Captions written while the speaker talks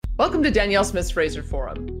Welcome to Danielle Smith's Fraser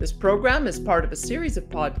Forum. This program is part of a series of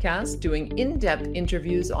podcasts doing in-depth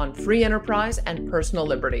interviews on free enterprise and personal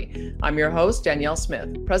liberty. I'm your host, Danielle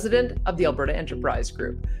Smith, president of the Alberta Enterprise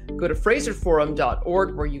Group. Go to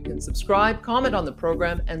fraserforum.org where you can subscribe, comment on the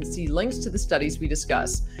program, and see links to the studies we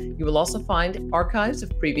discuss. You will also find archives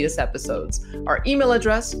of previous episodes. Our email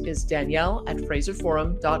address is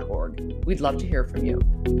danielle@fraserforum.org. We'd love to hear from you.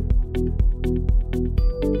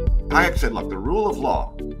 Hayek said, look, the rule of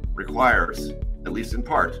law requires, at least in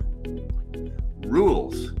part,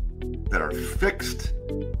 rules that are fixed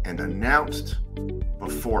and announced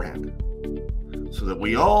beforehand so that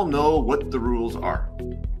we all know what the rules are.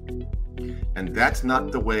 And that's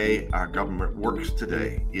not the way our government works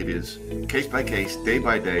today. It is case by case, day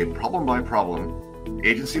by day, problem by problem,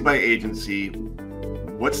 agency by agency.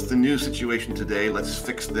 What's the new situation today? Let's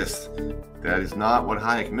fix this. That is not what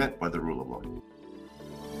Hayek meant by the rule of law.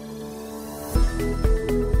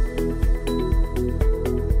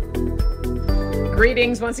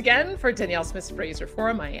 Greetings once again for Danielle Smith's Fraser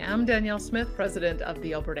Forum. I am Danielle Smith, president of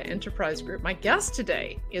the Alberta Enterprise Group. My guest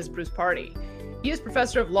today is Bruce Pardy. He is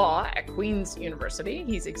professor of law at Queen's University.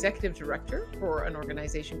 He's executive director for an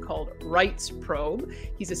organization called Rights Probe.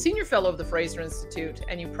 He's a senior fellow of the Fraser Institute,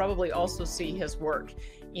 and you probably also see his work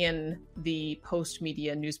in the Post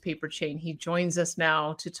Media newspaper chain. He joins us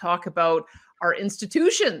now to talk about our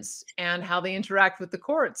institutions and how they interact with the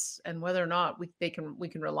courts and whether or not we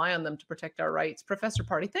can rely on them to protect our rights. Professor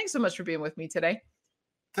Pardy, thanks so much for being with me today.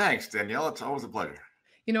 Thanks, Danielle. It's always a pleasure.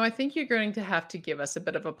 You know, I think you're going to have to give us a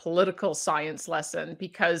bit of a political science lesson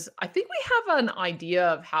because I think we have an idea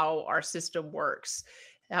of how our system works,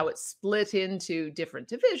 how it's split into different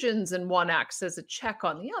divisions, and one acts as a check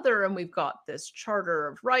on the other. And we've got this Charter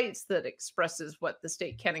of Rights that expresses what the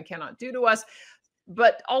state can and cannot do to us.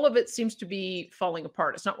 But all of it seems to be falling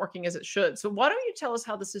apart. It's not working as it should. So why don't you tell us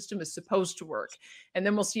how the system is supposed to work? And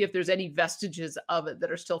then we'll see if there's any vestiges of it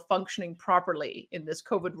that are still functioning properly in this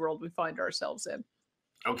COVID world we find ourselves in.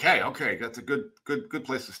 Okay. That's a good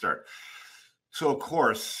place to start. So, of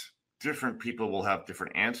course, different people will have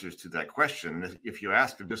different answers to that question. If you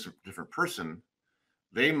ask a different person,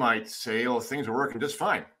 they might say, oh, things are working just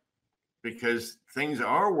fine. Because things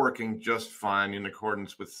are working just fine in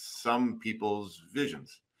accordance with some people's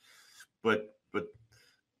visions. But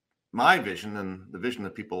my vision and the vision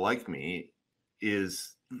of people like me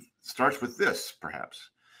starts with this,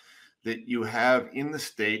 perhaps, that you have in the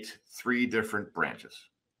state three different branches.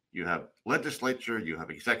 You have legislature, you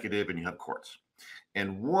have executive, and you have courts.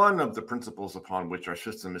 And one of the principles upon which our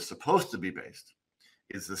system is supposed to be based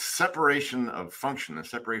is the separation of function, the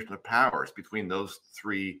separation of powers between those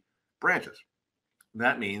three branches.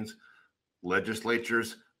 That means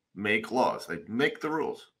legislatures make laws. They make the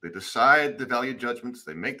rules. They decide the value judgments.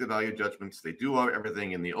 They make the value judgments. They do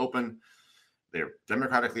everything in the open. They're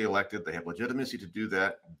democratically elected. They have legitimacy to do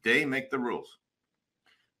that. They make the rules.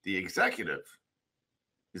 The executive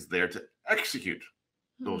is there to execute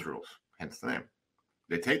those rules, hence the name.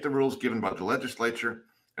 They take the rules given by the legislature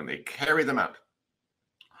and they carry them out.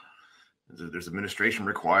 There's administration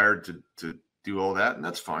required to do all that, and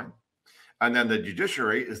that's fine. And then the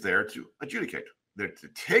judiciary is there to adjudicate. They're to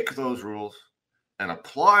take those rules and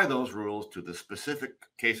apply those rules to the specific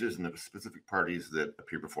cases and the specific parties that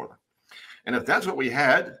appear before them. And if that's what we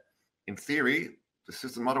had, in theory, the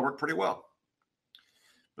system ought to work pretty well.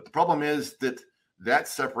 But the problem is that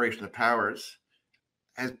separation of powers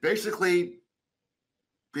has basically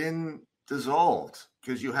been dissolved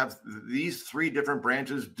because you have these three different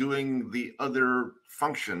branches doing the other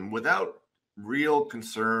function without real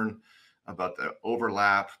concern about the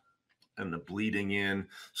overlap and the bleeding in.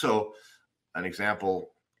 So an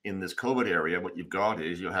example in this COVID area, what you've got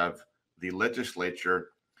is you have the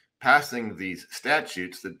legislature passing these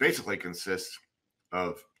statutes that basically consist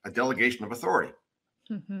of a delegation of authority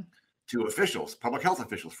to officials, public health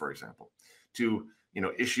officials, for example, to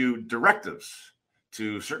issue directives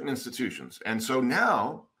to certain institutions. And so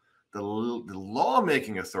now the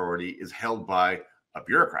lawmaking authority is held by a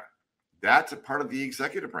bureaucrat. That's a part of the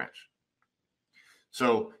executive branch.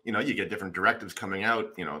 So, you get different directives coming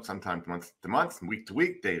out, sometimes month to month, week to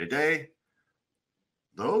week, day to day.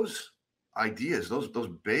 Those ideas, those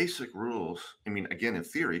basic rules, again, in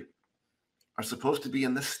theory, are supposed to be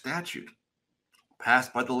in the statute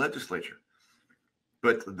passed by the legislature.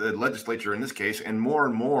 But the legislature in this case, and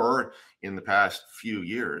more in the past few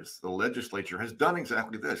years, the legislature has done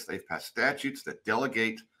exactly this. They've passed statutes that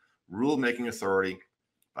delegate rulemaking authority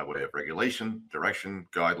by way of regulation, direction,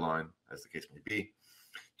 guideline, as the case may be,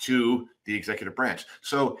 to the executive branch.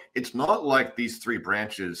 So it's not like these three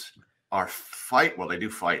branches are they do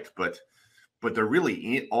fight, but but they're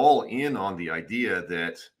really all in on the idea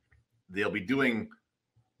that they'll be doing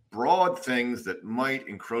broad things that might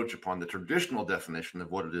encroach upon the traditional definition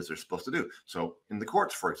of what it is they're supposed to do. So in the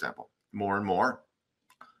courts, for example, more and more,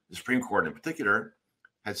 the Supreme Court in particular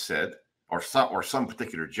has said, or some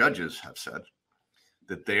particular judges have said,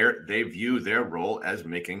 that they view their role as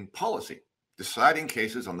making policy, deciding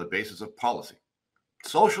cases on the basis of policy,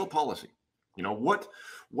 social policy. You know,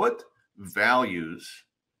 what values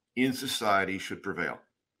in society should prevail.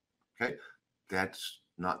 Okay, that's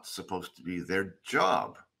not supposed to be their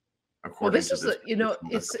job. Well, this is,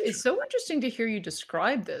 it's so interesting to hear you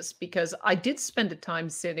describe this, because I did spend a time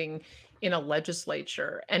sitting in a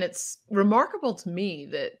legislature, and it's remarkable to me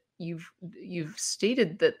that you've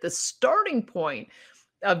stated that the starting point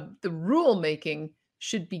of the rulemaking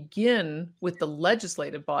should begin with the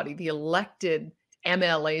legislative body, the elected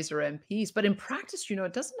MLAs or MPs. But in practice,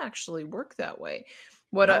 it doesn't actually work that way.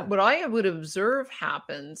 What I would observe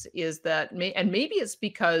happens is that, maybe it's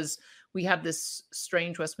because we have this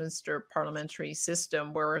strange Westminster parliamentary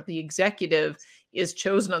system where the executive is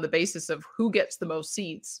chosen on the basis of who gets the most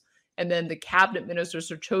seats, and then the cabinet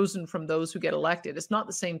ministers are chosen from those who get elected. It's not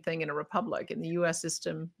the same thing in a republic. In the US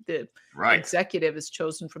system, the executive is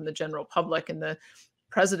chosen from the general public, and the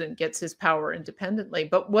president gets his power independently.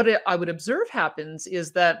 But what I would observe happens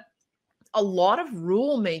is that a lot of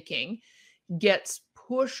rulemaking gets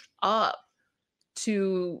pushed up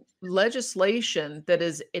to legislation that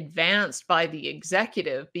is advanced by the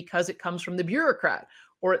executive because it comes from the bureaucrat,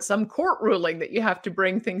 or it's some court ruling that you have to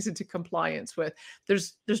bring things into compliance with.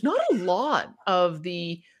 There's not a lot of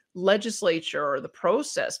the legislature or the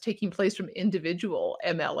process taking place from individual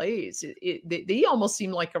MLAs. They almost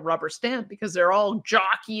seem like a rubber stamp, because they're all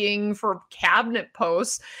jockeying for cabinet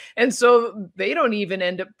posts. And so they don't even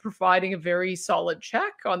end up providing a very solid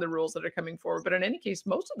check on the rules that are coming forward. But in any case,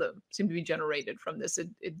 most of them seem to be generated from this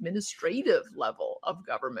administrative level of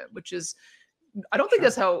government, which is, I don't think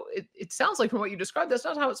that's how it sounds like from what you described. That's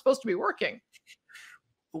not how it's supposed to be working.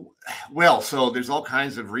 Well, so there's all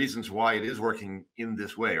kinds of reasons why it is working in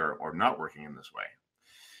this way, or not working in this way.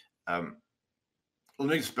 Let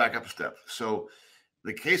me just back up a step. So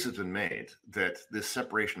the case has been made that this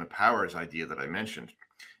separation of powers idea that I mentioned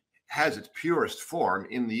has its purest form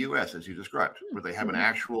in the US, as you described, where they have an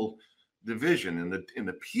actual division in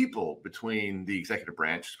the people between the executive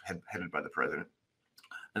branch, headed by the president,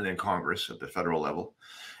 and then Congress at the federal level.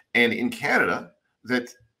 And in Canada,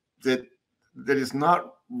 that is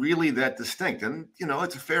not really that distinct. And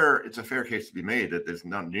it's a fair case to be made that there's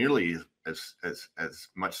not nearly as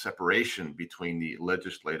much separation between the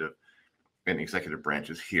legislative and executive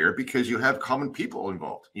branches here, because you have common people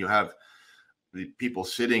involved. You have the people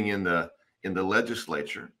sitting in the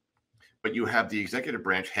legislature, but you have the executive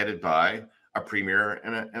branch headed by a premier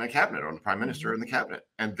and a cabinet, or the prime minister and the cabinet,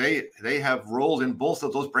 and they have roles in both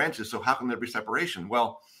of those branches. So how can there be separation?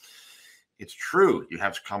 Well, it's true, you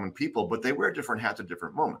have common people, but they wear different hats at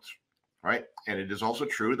different moments, right? And it is also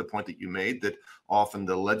true, the point that you made, that often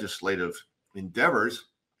the legislative endeavors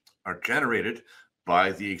are generated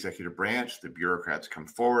by the executive branch. The bureaucrats come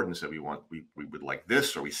forward and say, we would like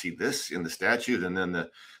this, or we see this in the statute, and then the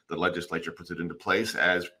legislature puts it into place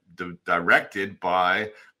as directed by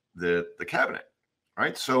the cabinet,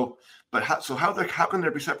 right? So, but how can there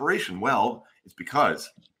be separation? Well, it's because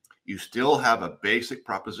you still have a basic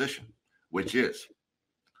proposition, which is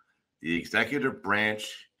the executive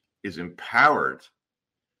branch is empowered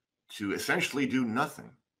to essentially do nothing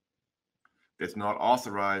that's not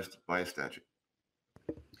authorized by a statute.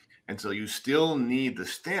 And so you still need the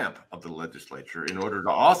stamp of the legislature in order to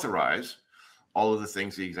authorize all of the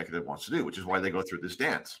things the executive wants to do, which is why they go through this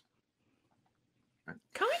dance.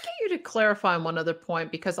 Can I get you to clarify on one other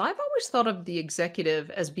point? Because I've always thought of the executive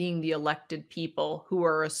as being the elected people who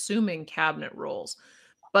are assuming cabinet roles.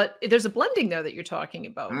 But there's a blending there that you're talking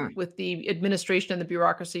about with the administration and the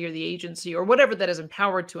bureaucracy, or the agency, or whatever that is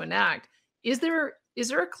empowered to enact. Is there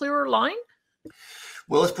a clearer line?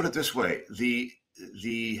 Well, let's put it this way.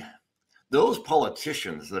 Those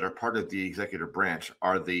politicians that are part of the executive branch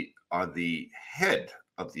are the head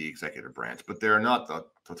of the executive branch, but they're not the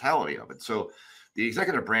totality of it. So the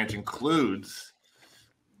executive branch includes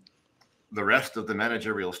the rest of the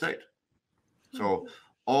managerial state. So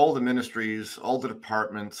all the ministries, all the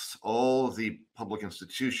departments, all of the public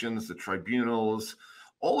institutions, the tribunals,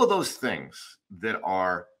 all of those things that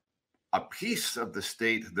are a piece of the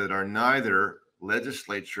state that are neither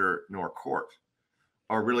legislature nor court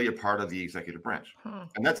are really a part of the executive branch.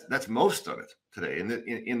 And that's most of it today.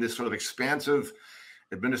 In this sort of expansive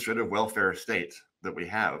administrative welfare state that we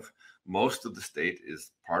have, most of the state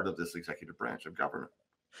is part of this executive branch of government.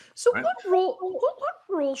 So right? what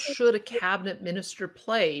role should a cabinet minister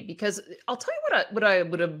play? Because I'll tell you what I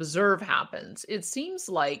would observe happens. It seems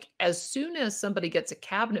like as soon as somebody gets a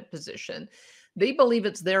cabinet position, they believe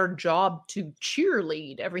it's their job to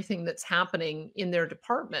cheerlead everything that's happening in their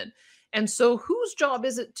department. And so whose job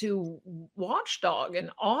is it to watchdog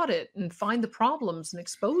and audit and find the problems and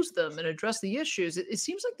expose them and address the issues? It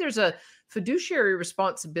seems like there's a fiduciary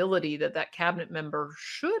responsibility that that cabinet member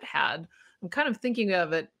should have. I'm kind of thinking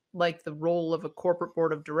of it like the role of a corporate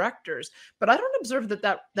board of directors, but I don't observe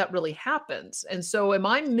that really happens. And so, am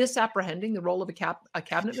I misapprehending the role of a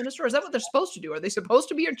cabinet minister? Or is that what they're supposed to do? Are they supposed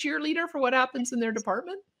to be a cheerleader for what happens in their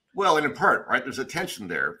department? Well, and in part, right, there's a tension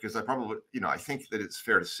there because I probably, I think that it's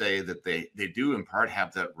fair to say that they do in part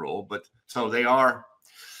have that role, but so they are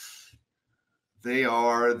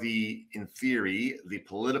in theory, the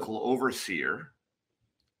political overseer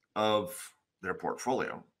of their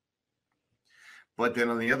portfolio. But then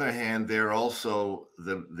on the other hand, they're also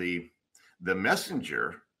the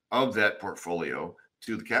messenger of that portfolio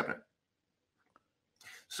to the cabinet.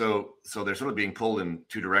 So they're sort of being pulled in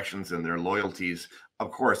two directions, and their loyalties,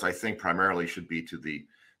 of course, I think primarily should be to the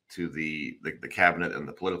cabinet and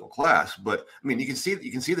the political class. But I mean, you can see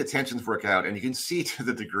the tensions work out, and you can see to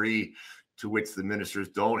the degree to which the ministers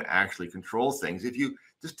don't actually control things. If you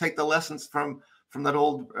just take the lessons from that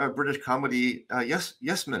old British comedy,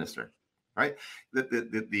 Yes Minister. Right.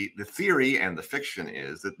 The theory and the fiction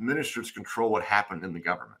is that ministers control what happened in the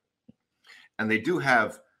government, and they do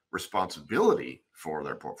have responsibility for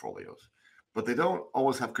their portfolios, but they don't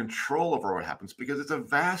always have control over what happens because it's a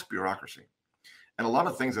vast bureaucracy, and a lot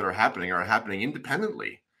of things that are happening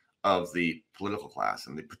independently of the political class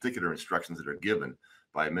and the particular instructions that are given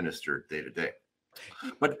by a minister day to day.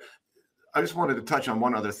 But I just wanted to touch on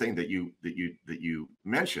one other thing that you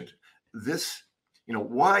mentioned. This.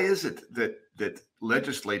 Why is it that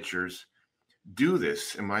legislatures do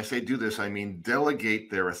this? And when I say do this, I mean delegate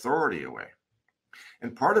their authority away.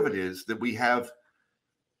 And part of it is that we have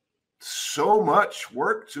so much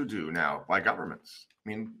work to do now by governments. I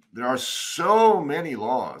mean, there are so many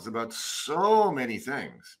laws about so many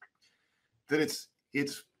things that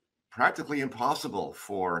it's practically impossible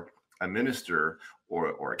for a minister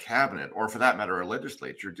or a cabinet, or for that matter, a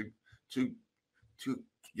legislature to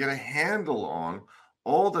get a handle on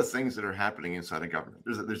all the things that are happening inside a government.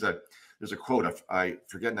 There's a quote. I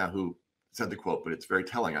forget now who said the quote, but it's very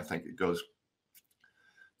telling. I think it goes,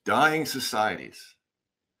 "Dying societies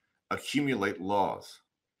accumulate laws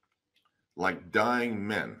like dying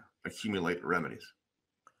men accumulate remedies."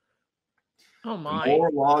 Oh The my. more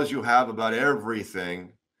laws you have about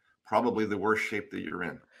everything, probably the worse shape that you're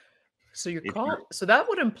in. So If you're so that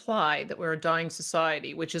would imply that we're a dying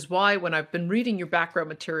society, which is why when I've been reading your background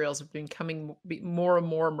materials, I've been more and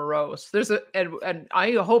more morose. And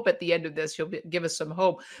I hope at the end of this give us some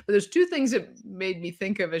hope. But there's two things that made me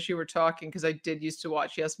think of as you were talking, because I did used to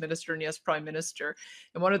watch Yes Minister and Yes Prime Minister,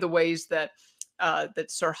 and one of the ways that that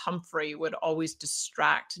Sir Humphrey would always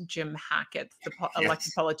distract Jim Hackett, the elected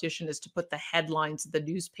yes, politician, is to put the headlines of the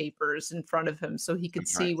newspapers in front of him so he could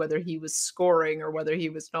that's right. see whether he was scoring or whether he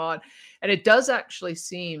was not. And it does actually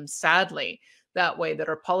seem, sadly, that way, that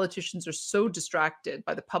our politicians are so distracted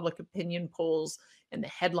by the public opinion polls and the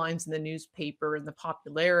headlines in the newspaper and the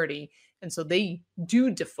popularity. And so they do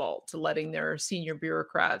default to letting their senior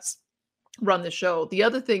bureaucrats run the show. The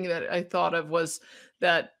other thing that I thought of was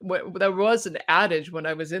that there was an adage when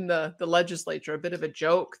I was in the legislature, a bit of a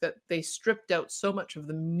joke, that they stripped out so much of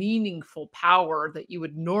the meaningful power that you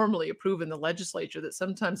would normally approve in the legislature that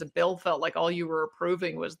sometimes a bill felt like all you were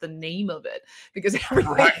approving was the name of it, because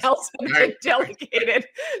everything Right, else had right, been delegated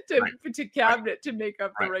right, to right, cabinet to make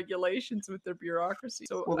up the right. regulations with their bureaucracy.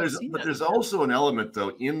 So Well, I've seen that. there's also an element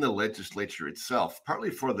though in the legislature itself, partly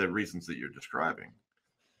for the reasons that you're describing,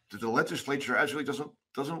 that the legislature actually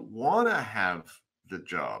doesn't want to have the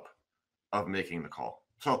job of making the call.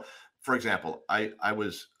 So, for example, I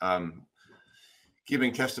was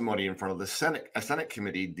giving testimony in front of a Senate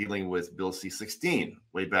committee dealing with Bill C-16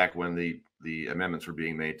 way back when the amendments were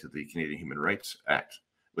being made to the Canadian Human Rights Act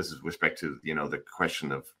with respect to the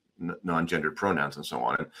question of non-gendered pronouns and so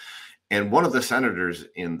on. And one of the senators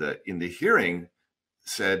in the hearing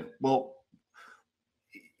said, "Well,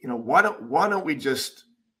 why don't we just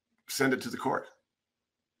send it to the court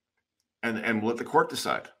and let the court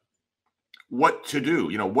decide what to do?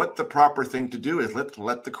 What the proper thing to do is.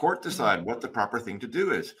 Let the court decide what the proper thing to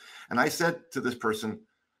do is." And I said to this person,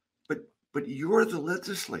 but you're the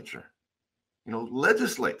legislature,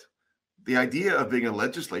 legislate. The idea of being a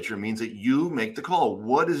legislature means that you make the call.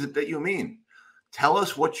 What is it that you mean? Tell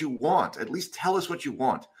us what you want. At least tell us what you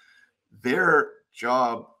want. They're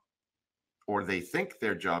job, or they think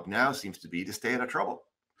their job now seems to be to stay out of trouble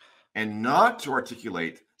and not to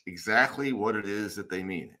articulate exactly what it is that they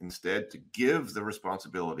mean. Instead, to give the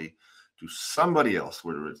responsibility to somebody else,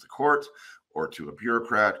 whether it's the court or to a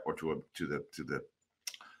bureaucrat or to the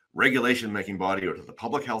regulation making body or to the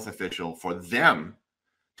public health official, for them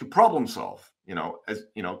to problem solve, as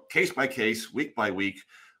case by case, week by week.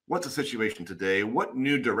 What's the situation today? What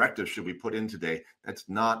new directive should we put in today? That's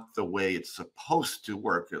not the way it's supposed to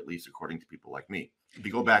work, at least according to people like me. If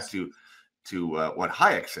you go back to what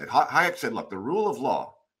Hayek said, Hayek said, look, the rule of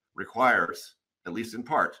law requires, at least in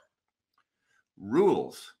part,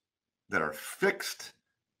 rules that are fixed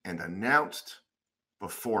and announced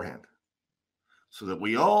beforehand so that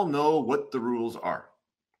we all know what the rules are.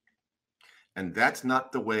 And that's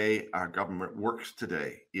not the way our government works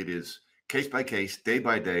today. It is case by case, day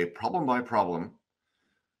by day, problem by problem,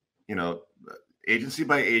 agency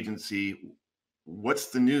by agency. What's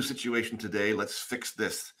the new situation today? Let's fix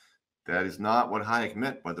this. That is not what Hayek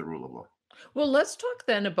meant by the rule of law. Well, let's talk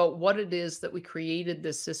then about what it is that we created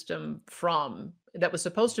this system from, that was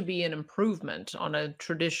supposed to be an improvement on a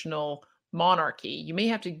traditional monarchy. You may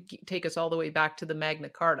have to take us all the way back to the Magna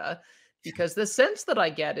Carta, because the sense that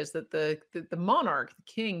I get is that the monarch, the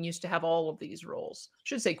king, used to have all of these roles. I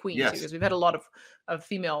should say queen, Yes. too, because we've had a lot of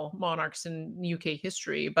female monarchs in UK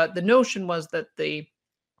history. But the notion was that the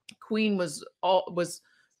queen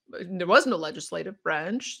there was no legislative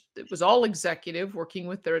branch. It was all executive, working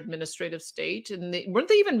with their administrative state. And weren't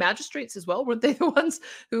they even magistrates as well? Weren't they the ones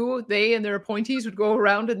who they and their appointees would go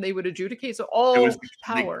around and they would adjudicate? So all It was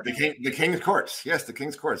power. The king's courts. Yes, the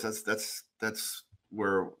king's courts. That's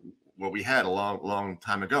where what we had a long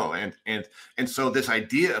time ago. And so this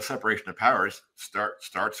idea of separation of powers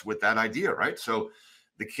starts with that idea, right? So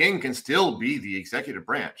the king can still be the executive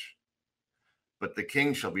branch, but the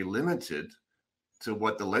king shall be limited to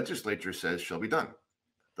what the legislature says shall be done.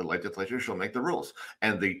 The legislature shall make the rules,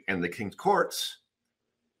 and the king's courts,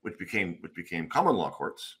 which became common law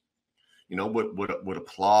courts, would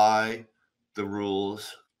apply the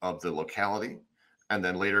rules of the locality, and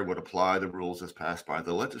then later would apply the rules as passed by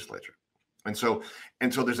the legislature. And so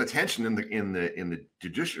there's a tension in the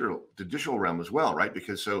judicial realm as well, right?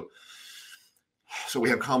 Because so we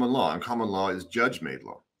have common law, and common law is judge-made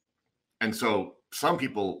law. And so some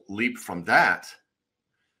people leap from that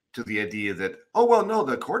to the idea that, oh, well, no,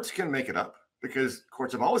 the courts can make it up because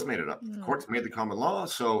courts have always made it up. The courts made the common law,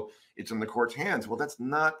 so it's in the court's hands. Well, that's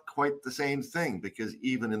not quite the same thing, because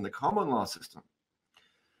even in the common law system,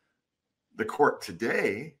 the court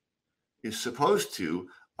today is supposed to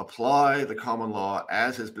apply the common law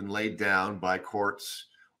as has been laid down by courts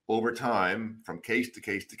over time from case to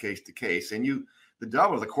case to case to case. And the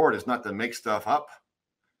job of the court is not to make stuff up.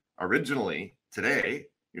 Originally, today,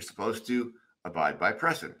 you're supposed to abide by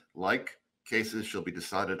precedent, like cases shall be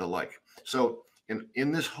decided alike. So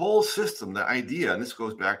in this whole system, the idea, and this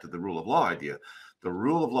goes back to the rule of law idea, the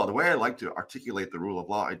rule of law, the way I like to articulate the rule of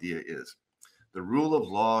law idea is the rule of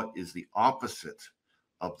law is the opposite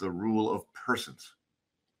of the rule of persons.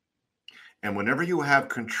 And whenever you have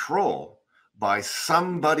control by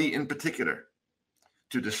somebody in particular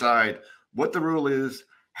to decide what the rule is,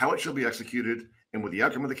 how it shall be executed, and what the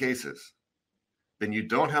outcome of the case is, then you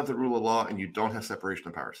don't have the rule of law and you don't have separation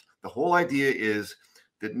of powers. The whole idea is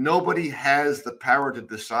that nobody has the power to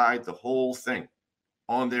decide the whole thing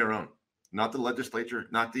on their own. Not the legislature,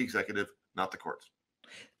 not the executive, not the courts.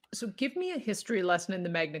 So give me a history lesson in the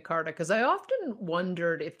Magna Carta, because I often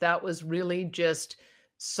wondered if that was really just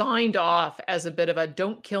signed off as a bit of a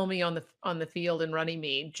don't kill me on the field in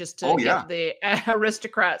Runnymede, just to get the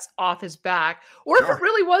aristocrats off his back, or if it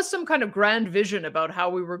really was some kind of grand vision about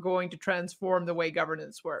how we were going to transform the way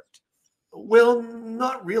governance worked. Well,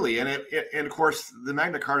 not really, and of course the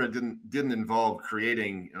Magna Carta didn't involve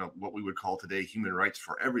creating what we would call today human rights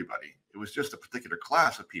for everybody. It was just a particular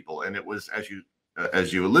class of people, and it was, as you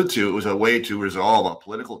allude to, it was a way to resolve a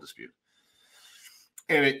political dispute.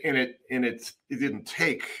 And it didn't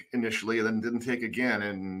take initially, and then didn't take again,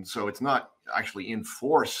 and so it's not actually in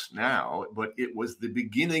force now. But it was the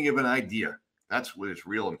beginning of an idea. That's what its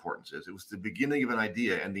real importance is. It was the beginning of an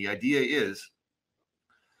idea, and the idea is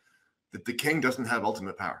that the king doesn't have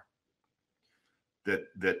ultimate power. That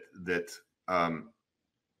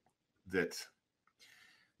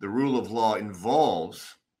the rule of law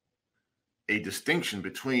involves a distinction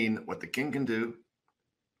between what the king can do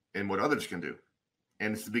and what others can do.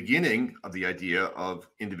 And it's the beginning of the idea of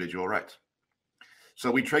individual rights. So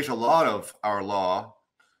we trace a lot of our law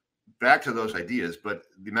back to those ideas, but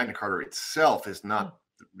the Magna Carta itself is not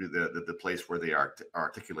the place where they are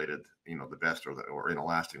articulated, the best or in a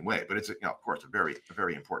lasting way. But it's, of course, a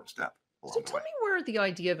very important step So along the tell way. me where the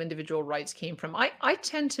idea of individual rights came from. I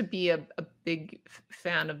tend to be a big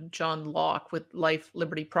fan of John Locke with life,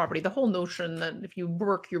 liberty, property. The whole notion that if you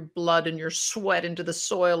work your blood and your sweat into the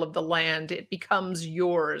soil of the land, it becomes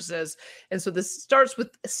yours. And so this starts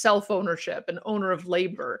with self-ownership and owner of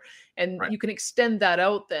labor. And Right. you can extend that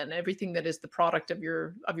out then. Everything that is the product of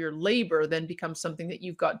your labor then becomes something that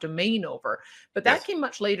you've got domain over. But that Yes. came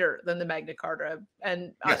much later than the Magna Carta.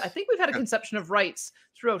 And I Yes. think we've had a Yes. conception of rights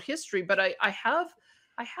throughout history, but I have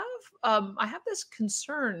this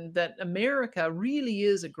concern that America really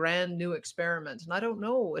is a grand new experiment, and I don't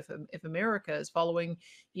know if America is following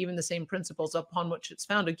even the same principles upon which it's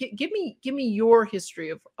founded. Give me your history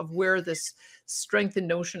of where this strengthened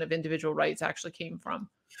notion of individual rights actually came from.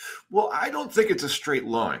 Well, I don't think it's a straight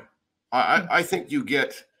line. Hmm. I think you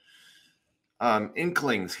get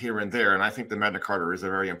inklings here and there, and I think the Magna Carta is a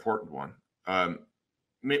very important one.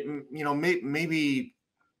 Maybe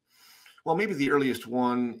maybe the earliest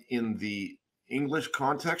one in the English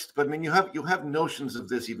context, but I mean, you have notions of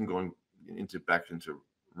this even going back into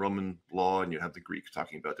Roman law, and you have the Greeks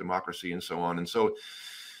talking about democracy and so on. And so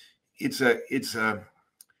it's a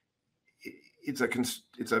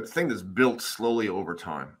thing that's built slowly over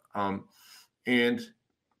time, and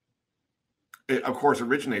it, of course,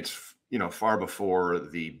 originates far before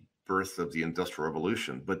the birth of the Industrial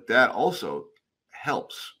Revolution. But that also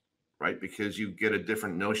helps, right? Because you get a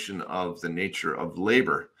different notion of the nature of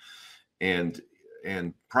labor and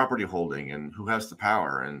property holding and who has the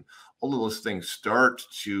power, and all of those things start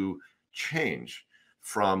to change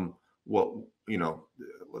from what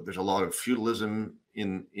there's a lot of feudalism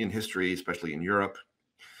in history, especially in Europe,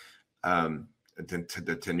 to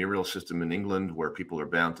the tenurial system in England, where people are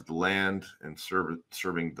bound to the land and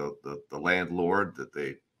serving the landlord that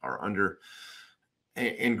they are under,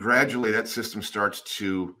 and gradually that system starts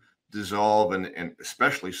to dissolve, and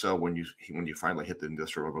especially so when you finally hit the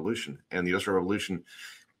Industrial Revolution. And the Industrial Revolution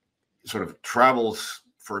sort of travels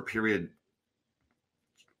for a period,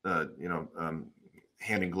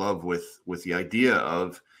 hand in glove with the idea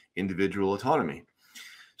of individual autonomy.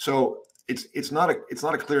 So it's not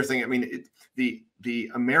a clear thing. I mean,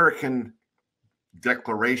 the American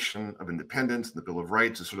Declaration of Independence and the Bill of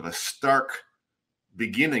Rights is sort of a stark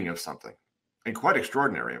beginning of something, and quite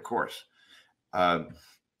extraordinary, of course.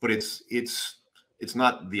 But it's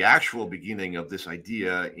not the actual beginning of this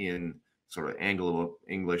idea in sort of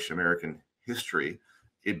Anglo-English American history.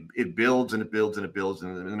 It builds and it builds and it builds,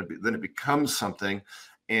 and then it becomes something.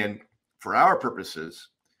 And for our purposes,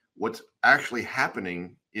 what's actually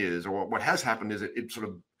happening is, or what has happened is, it sort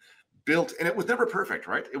of built, and it was never perfect,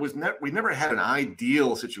 right? We never had an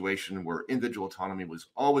ideal situation where individual autonomy was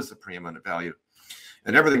always the preeminent value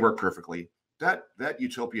and everything worked perfectly. That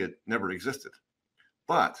utopia never existed.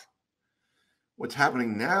 But what's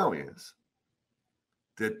happening now is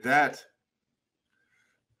that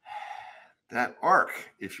arc,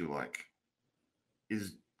 if you like,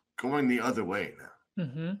 is going the other way now.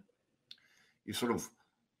 Hmm. You sort of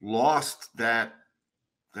lost that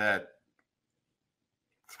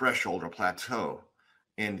threshold or plateau,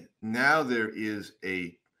 and now there is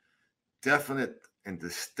a definite and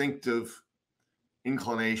distinctive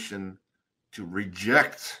inclination to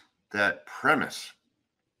reject that premise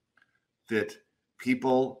that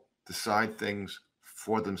people decide things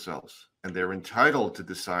for themselves, and they're entitled to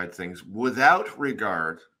decide things without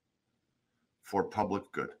regard for public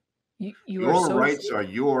good. Your rights are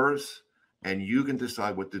yours, and you can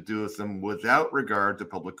decide what to do with them without regard to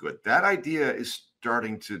public good. That idea is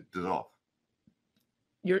starting to dissolve.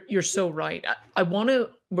 You're so right.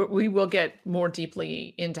 We will get more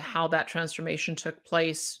deeply into how that transformation took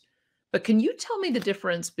place. But can you tell me the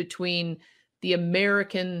difference between the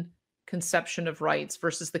American conception of rights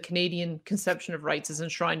versus the Canadian conception of rights as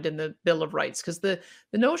enshrined in the Bill of Rights? Because the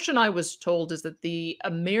notion I was told is that the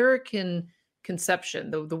American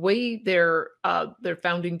conception, the way their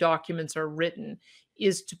founding documents are written,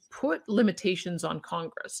 is to put limitations on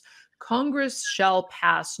Congress. Congress shall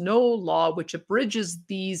pass no law which abridges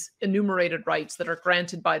these enumerated rights that are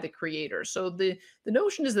granted by the Creator. So the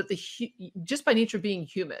notion is that just by nature of being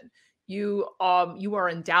human, you are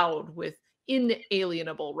endowed with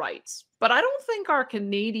inalienable rights. But I don't think our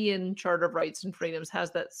Canadian Charter of Rights and Freedoms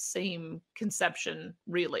has that same conception,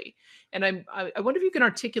 really. And I wonder if you can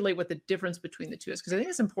articulate what the difference between the two is, because I think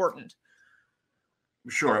it's important.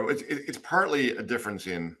 Sure, it's partly a difference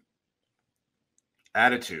in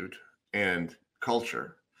attitude and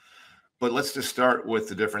culture, but let's just start with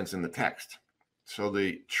the difference in the text. So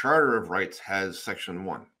the Charter of Rights has Section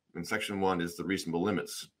 1, in Section 1 is the reasonable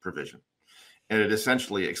limits provision. And it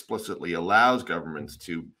essentially explicitly allows governments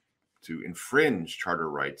to infringe charter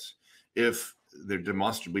rights if they're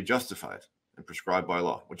demonstrably justified and prescribed by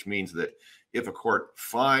law, which means that if a court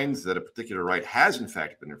finds that a particular right has in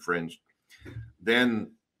fact been infringed,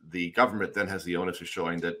 then the government then has the onus of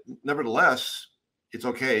showing that nevertheless, it's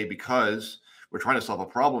okay because we're trying to solve a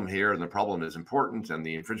problem here and the problem is important and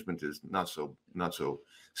the infringement is not so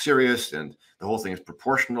serious and the whole thing is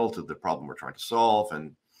proportional to the problem we're trying to solve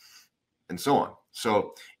and so on.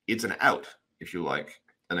 So it's an out, if you like,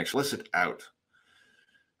 an explicit out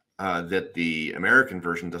that the American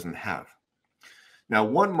version doesn't have. Now,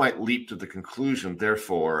 one might leap to the conclusion,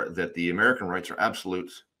 therefore, that the American rights are absolute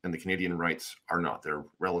and the Canadian rights are not. They're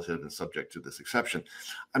relative and subject to this exception.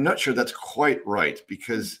 I'm not sure that's quite right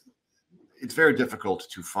because it's very difficult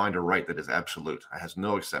to find a right that is absolute. It has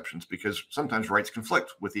no exceptions because sometimes rights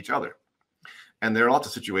conflict with each other. And there are lots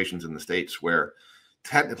of situations in the States where,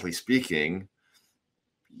 technically speaking,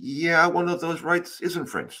 yeah, one of those rights is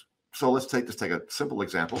infringed. So let's take a simple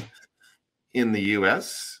example. In the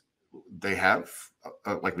US, they have,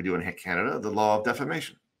 like we do in Canada, the law of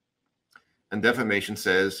defamation. And defamation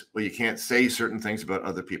says, well, you can't say certain things about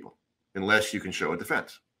other people unless you can show a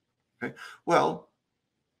defense. Okay. Well,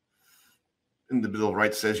 and the Bill of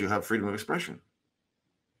Rights says you have freedom of expression.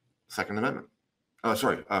 First Amendment.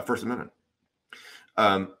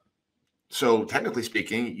 So technically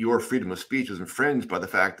speaking, your freedom of speech is infringed by the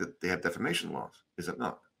fact that they have defamation laws, is it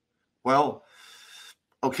not? Well,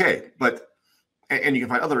 okay, but, and you can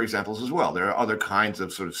find other examples as well. There are other kinds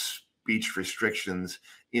of sort of speech restrictions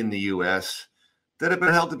in the US that have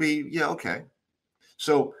been held to be, yeah, okay.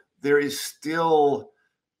 So there is still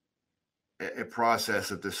a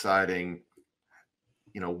process of deciding,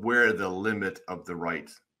 where the limit of the right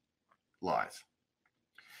lies.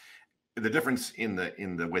 The difference in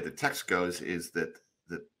the way the text goes is that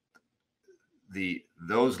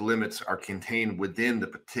those limits are contained within the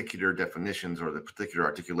particular definitions or the particular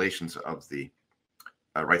articulations of the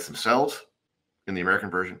rights themselves in the American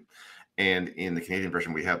version. And in the Canadian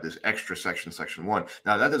version, we have this extra section, Section 1.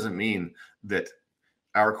 Now, that doesn't mean that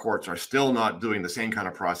our courts are still not doing the same kind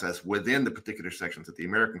of process within the particular sections that the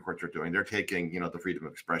American courts are doing. They're taking, the freedom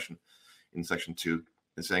of expression in Section 2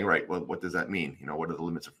 and saying, right, well, what does that mean? What are the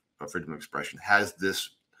limits of freedom of expression? Has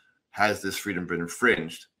this freedom been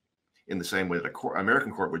infringed in the same way that an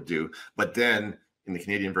American court would do? But then in the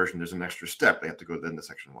Canadian version, there's an extra step. They have to go then to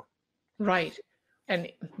Section 1. Right. And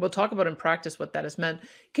we'll talk about in practice what that has meant.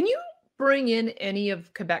 Can you bring in any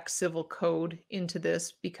of Quebec's civil code into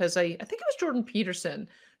this? Because I think it was Jordan Peterson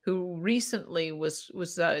who recently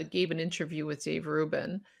gave an interview with Dave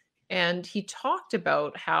Rubin, and he talked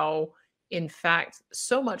about how, in fact,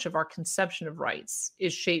 so much of our conception of rights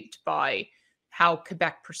is shaped by how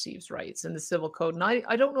Quebec perceives rights in the civil code. And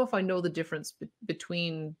I don't know if I know the difference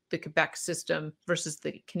between the Quebec system versus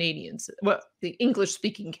the the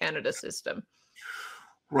English-speaking Canada system.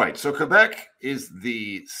 Right. So Quebec is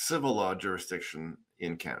the civil law jurisdiction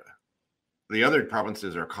in Canada. The other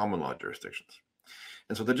provinces are common law jurisdictions.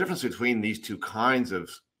 And so the difference between these two kinds of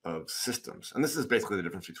systems, and this is basically the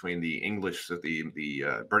difference between the English,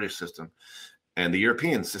 the British system, and the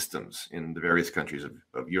European systems in the various countries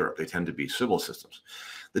of Europe. They tend to be civil systems.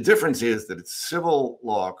 The difference is that civil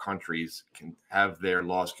law countries can have their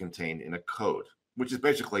laws contained in a code, which is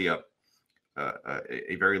basically a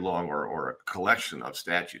very long or a collection of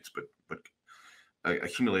statutes, but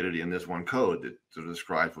accumulated in this one code that sort of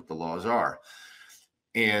describes what the laws are.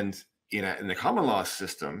 And in the common law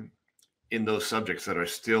system, in those subjects that are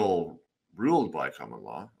still ruled by common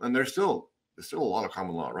law, and there's still a lot of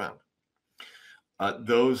common law around,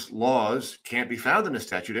 those laws can't be found in a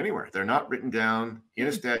statute anywhere. They're not written down in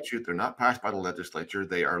a statute. They're not passed by the legislature.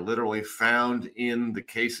 They are literally found in the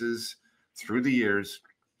cases through the years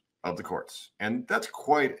of the courts. And that's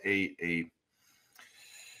quite a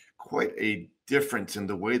difference in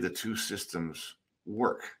the way the two systems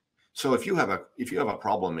work. So if you have a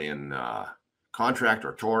problem in contract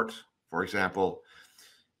or tort, for example,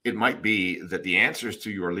 it might be that the answers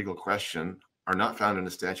to your legal question are not found in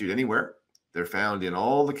a statute anywhere. They're found in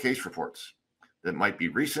all the case reports that might be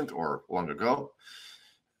recent or long ago,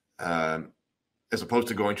 as opposed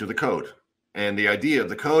to going to the code. And the idea of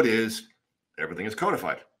the code is everything is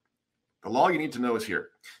codified. The law you need to know is here.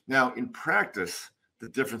 Now, in practice, the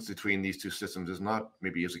difference between these two systems is not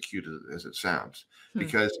maybe as acute as it sounds,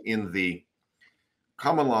 because in the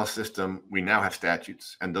common law system, we now have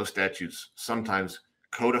statutes, and those statutes sometimes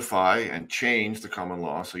codify and change the common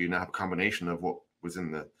law. So you now have a combination of what was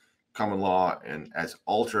in the common law and as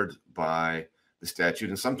altered by the statute,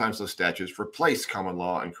 and sometimes those statutes replace common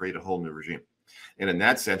law and create a whole new regime. And in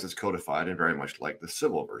that sense, it's codified and very much like the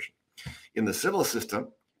civil version. In the civil system,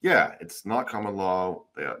 yeah, it's not common law.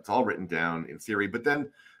 It's all written down in theory, but then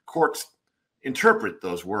courts interpret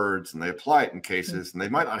those words and they apply it in cases, and they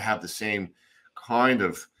might not have the same kind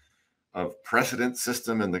of precedent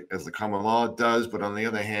system as the common law does, but on the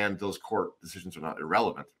other hand, those court decisions are not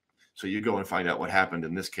irrelevant. So you go and find out what happened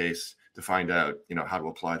in this case to find out, how to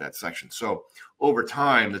apply that section. So over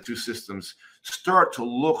time, the two systems start to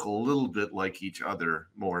look a little bit like each other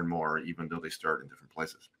more and more, even though they start in different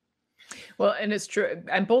places. Well, and it's true.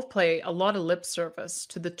 And both play a lot of lip service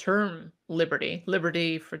to the term liberty.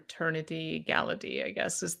 Liberty, fraternity, equality, I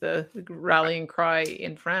guess, is the rallying cry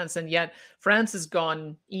in France. And yet France has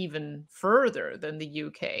gone even further than the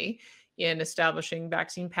UK in establishing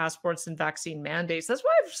vaccine passports and vaccine mandates. That's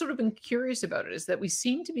why I've sort of been curious about it, is that we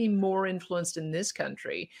seem to be more influenced in this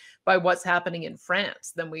country by what's happening in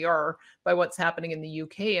France than we are by what's happening in the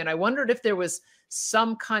UK. And I wondered if there was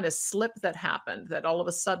some kind of slip that happened, that all of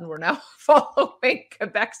a sudden we're now following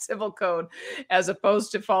Quebec Civil Code as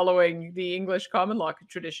opposed to following the English common law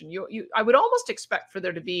tradition. I would almost expect for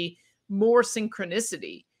there to be more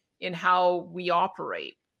synchronicity in how we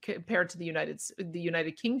operate compared to the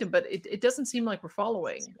United Kingdom, but it doesn't seem like we're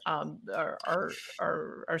following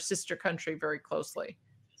our sister country very closely.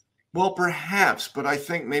 Well, perhaps, but I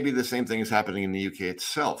think maybe the same thing is happening in the UK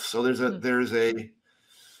itself. So there's a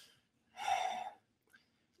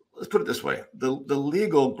let's put it this way: the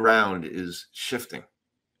legal ground is shifting.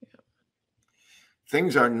 Yeah.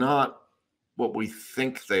 Things are not what we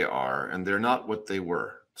think they are, and they're not what they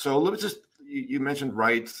were. So let's just, you mentioned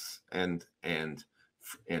rights and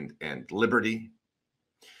liberty.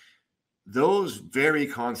 Those very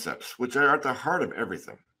concepts, which are at the heart of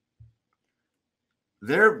everything,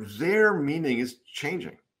 their meaning is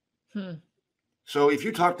changing. So if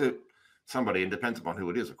you talk to somebody, and it depends upon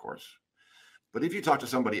who it is, of course, but if you talk to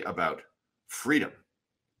somebody about freedom,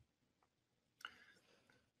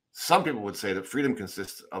 some people would say that freedom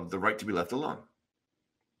consists of the right to be left alone.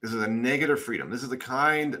 This is a negative freedom. This is the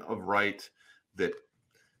kind of right that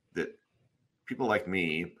people like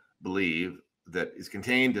me believe that is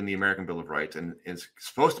contained in the American Bill of Rights and is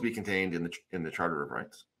supposed to be contained in the Charter of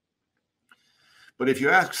Rights. But if you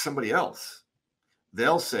ask somebody else,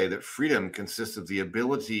 they'll say that freedom consists of the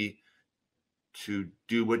ability to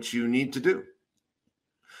do what you need to do,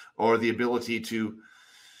 or the ability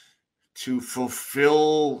to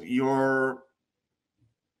fulfill your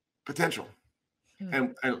potential.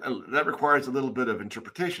 And that requires a little bit of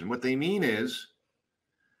interpretation. What they mean is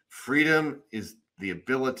freedom is the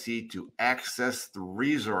ability to access the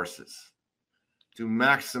resources to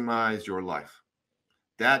maximize your life.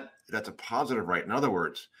 That's a positive right. In other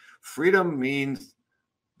words, freedom means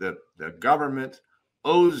that the government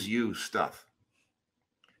owes you stuff.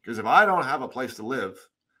 Because if I don't have a place to live,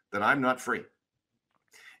 then I'm not free.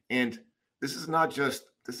 And this is not just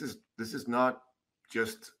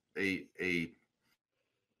a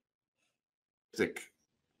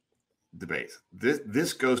debate.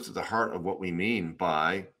 This goes to the heart of what we mean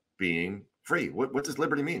by being free. What does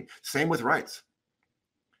liberty mean? Same with rights.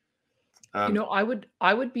 I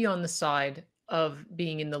would be on the side of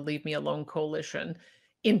being in the Leave Me Alone coalition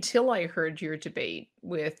until I heard your debate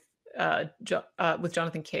with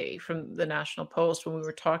Jonathan Kay from the National Post when we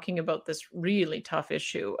were talking about this really tough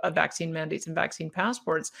issue of vaccine mandates and vaccine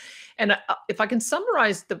passports. And if I can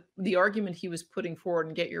summarize the argument he was putting forward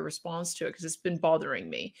and get your response to it, because it's been bothering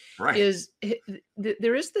me, right, is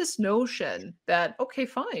there is this notion that, okay,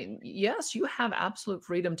 fine, yes, you have absolute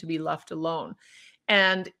freedom to be left alone.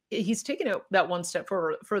 And he's taken it that one step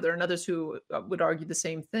further, and others who would argue the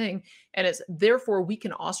same thing. And it's therefore we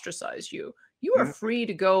can ostracize you. You are free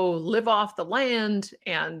to go live off the land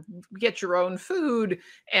and get your own food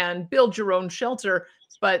and build your own shelter.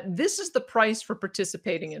 But this is the price for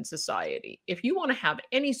participating in society. If you want to have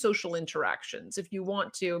any social interactions, if you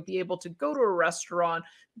want to be able to go to a restaurant,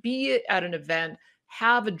 be at an event,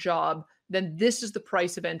 have a job, then this is the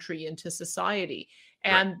price of entry into society.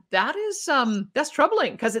 And that is that's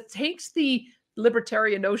troubling, because it takes the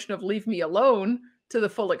libertarian notion of leave me alone to the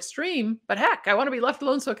full extreme. But heck, I want to be left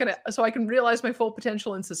alone so I can realize my full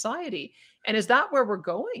potential in society. And is that where we're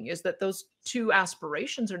going? Is that those two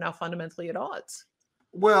aspirations are now fundamentally at odds?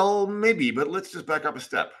 Well, maybe, but let's just back up a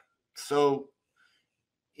step. So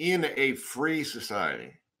in a free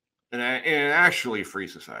society, in an actually free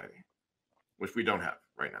society, which we don't have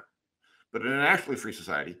right now, but in an actually free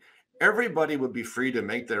society, everybody would be free to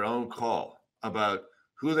make their own call about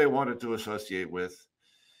who they wanted to associate with,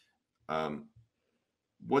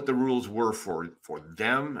 what the rules were for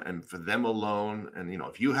them and for them alone. And,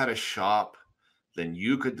 if you had a shop, then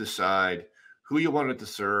you could decide who you wanted to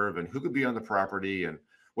serve and who could be on the property and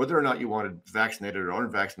whether or not you wanted vaccinated or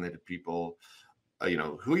unvaccinated people,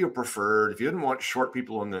 who you preferred. If you didn't want short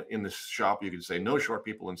people in the shop, you could say no short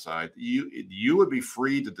people inside. You would be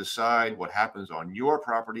free to decide what happens on your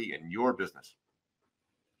property and your business.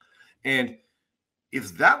 And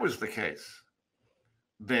if that was the case,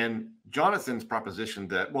 then Jonathan's proposition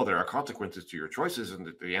that, well, there are consequences to your choices, and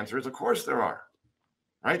the answer is, of course there are,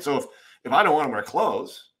 right? So if I don't want to wear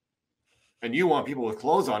clothes and you want people with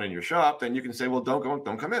clothes on in your shop, then you can say, well,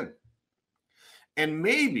 don't come in. And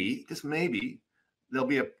maybe, just maybe, there'll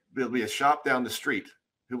be a shop down the street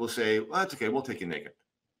who will say, well, that's okay, we'll take you naked.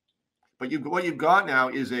 But what you've got now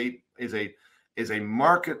is a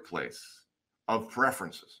marketplace of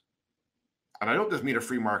preferences. And I don't just mean a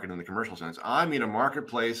free market in the commercial sense. I mean a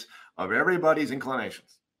marketplace of everybody's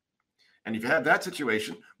inclinations. And if you have that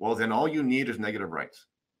situation, well, then all you need is negative rights.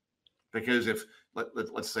 Because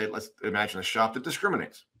let's imagine a shop that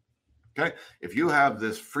discriminates. Okay. If you have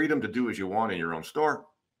this freedom to do as you want in your own store,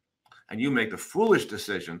 and you make the foolish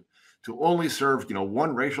decision to only serve,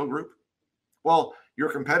 one racial group, well,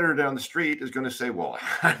 your competitor down the street is going to say, well,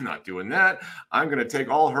 I'm not doing that. I'm going to take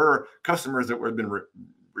all her customers that have been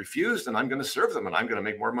refused, and I'm going to serve them, and I'm going to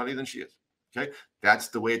make more money than she is. Okay. That's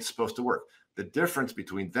the way it's supposed to work. The difference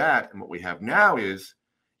between that and what we have now is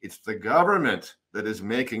it's the government that is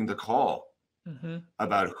making the call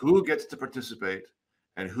about who gets to participate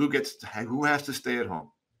and who has to stay at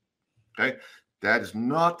home. Okay. That is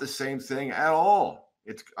not the same thing at all.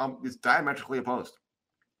 It's diametrically opposed.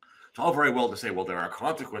 It's all very well to say, well, there are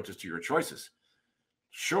consequences to your choices.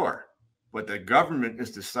 Sure. But the government is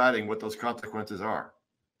deciding what those consequences are.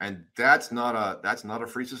 And that's not a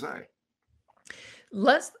free society.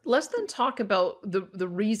 Let's then talk about the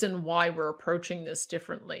reason why we're approaching this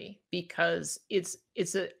differently, because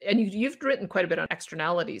and you've written quite a bit on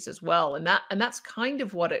externalities as well, and that's kind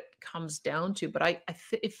of what it comes down to. But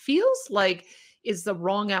it feels like it's the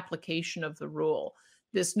wrong application of the rule.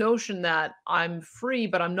 This notion that I'm free,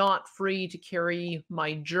 but I'm not free to carry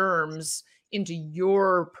my germs into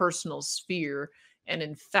your personal sphere and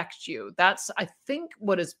infect you. That's, I think,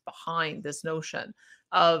 what is behind this notion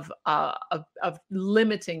of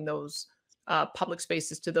limiting those public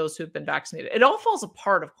spaces to those who've been vaccinated. It all falls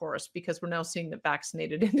apart, of course, because we're now seeing that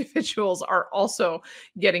vaccinated individuals are also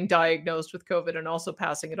getting diagnosed with COVID and also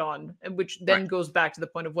passing it on, and which then goes back to the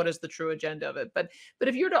point of what is the true agenda of it. But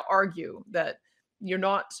if you're to argue that you're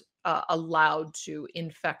not allowed to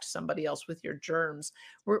infect somebody else with your germs,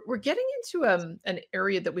 we're getting into an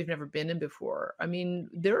area that we've never been in before. I mean,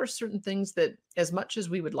 there are certain things that, as much as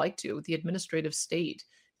we would like to, the administrative state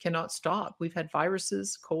cannot stop. We've had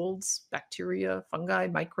viruses, colds, bacteria, fungi,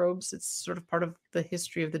 microbes. It's sort of part of the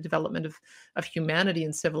history of the development of humanity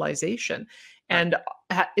and civilization. And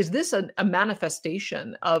is this a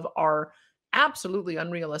manifestation of our absolutely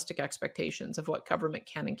unrealistic expectations of what government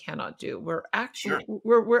can and cannot do? We're actually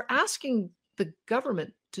we're asking the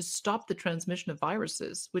government to stop the transmission of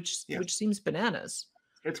viruses, which seems bananas.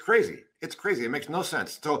 It's crazy. It's crazy. It makes no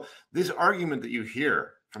sense. So this argument that you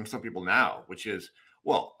hear from some people now, which is,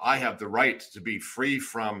 well, I have the right to be free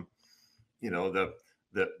from, the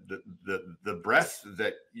breath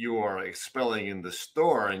that you are expelling in the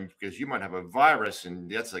store, and because you might have a virus and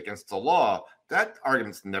that's against the law. That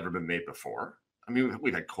argument's never been made before. I mean,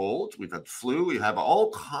 we've had colds, we've had flu, we have all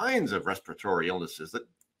kinds of respiratory illnesses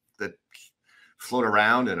that float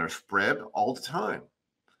around and are spread all the time.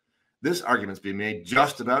 This argument's being made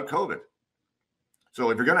just about COVID. So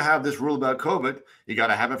if you're going to have this rule about COVID, you got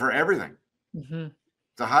to have it for everything.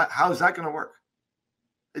 So how is that going to work?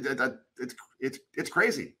 It's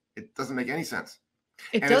crazy. It doesn't make any sense.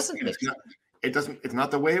 It's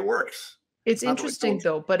not the way it works. It's interesting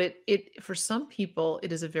though, but it for some people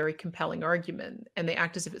it is a very compelling argument, and they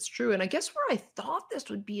act as if it's true. And I guess where I thought this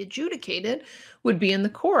would be adjudicated would be in the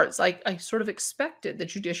courts. I sort of expected the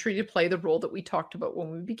judiciary to play the role that we talked about when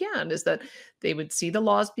we began, is that they would see the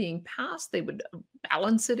laws being passed, they would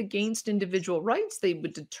balance it against individual rights, they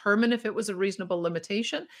would determine if it was a reasonable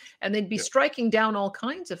limitation, and they'd be striking down all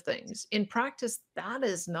kinds of things. In practice, that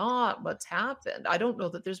is not what's happened. I don't know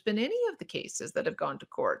that there's been any of the cases that have gone to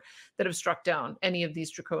court that have struck down any of these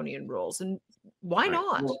draconian rules. And why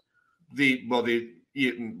not? Well,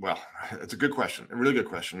 it's a good question, a really good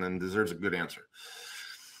question, and deserves a good answer.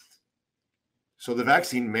 So the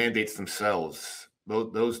vaccine mandates themselves,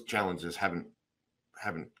 those challenges haven't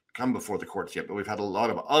come before the courts yet, but we've had a lot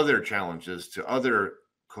of other challenges to other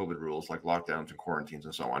COVID rules like lockdowns and quarantines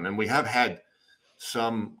and so on. And we have had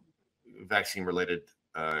some vaccine related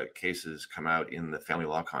cases come out in the family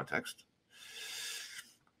law context.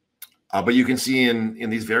 But you can see in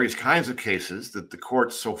these various kinds of cases that the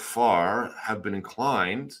courts so far have been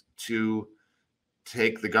inclined to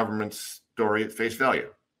take the government's story at face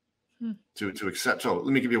value, to accept. So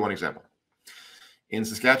let me give you one example. In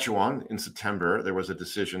Saskatchewan, in September, there was a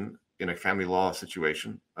decision in a family law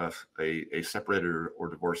situation of a separated or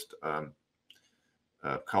divorced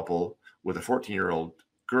couple with a 14-year-old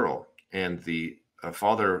girl, and the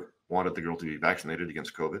father wanted the girl to be vaccinated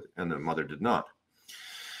against COVID, and the mother did not.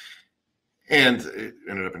 And it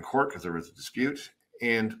ended up in court because there was a dispute.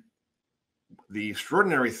 And the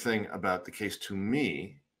extraordinary thing about the case to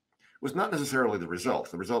me was not necessarily the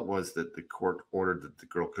result. The result was that the court ordered that the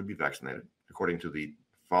girl could be vaccinated according to the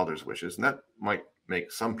father's wishes. And that might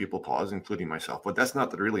make some people pause, including myself, but that's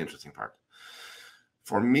not the really interesting part.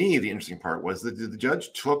 For me, the interesting part was that the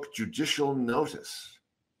judge took judicial notice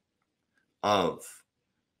of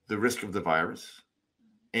the risk of the virus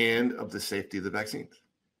and of the safety of the vaccines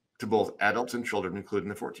to both adults and children, including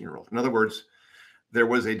the 14-year-old. In other words, there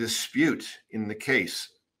was a dispute in the case,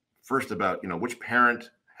 first about which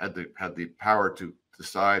parent had the power to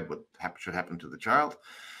decide what should happen to the child,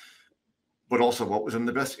 but also what was in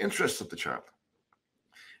the best interests of the child.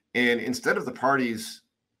 And instead of the parties'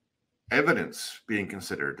 evidence being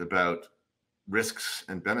considered about risks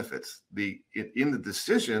and benefits, in the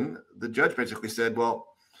decision, the judge basically said, well,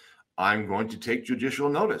 I'm going to take judicial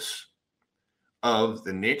notice of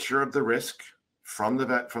the nature of the risk from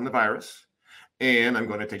the virus, and I'm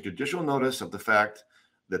going to take judicial notice of the fact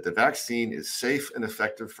that the vaccine is safe and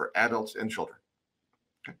effective for adults and children.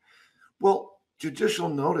 Okay. Well, judicial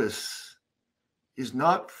notice is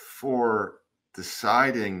not for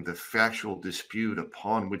deciding the factual dispute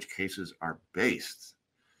upon which cases are based.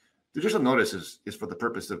 Judicial notice is for the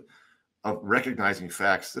purpose of recognizing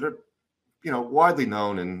facts that are widely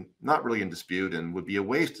known and not really in dispute, and would be a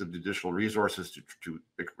waste of judicial resources to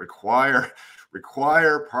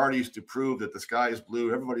require parties to prove that the sky is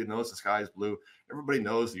blue. Everybody knows the sky is blue. Everybody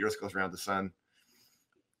knows the earth goes around the sun.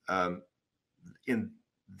 In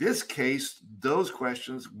this case, those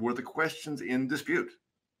questions were the questions in dispute.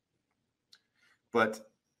 But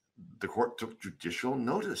the court took judicial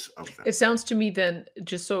notice of them. It sounds to me then,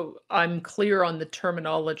 just so I'm clear on the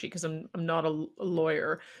terminology, because I'm not a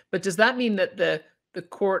lawyer, but does that mean that the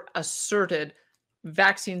court asserted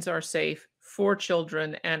vaccines are safe for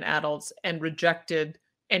children and adults and rejected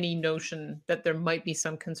any notion that there might be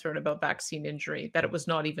some concern about vaccine injury, that it was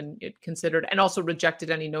not even considered, and also rejected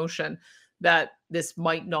any notion that this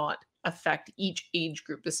might not affect each age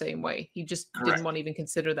group the same way? He just didn't want to even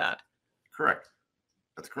consider that. Correct.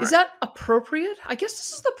 That's correct. Is that appropriate? I guess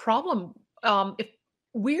this is the problem.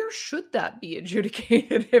 Where should that be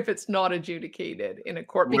adjudicated if it's not adjudicated in a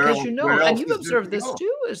court? Because and you've observed this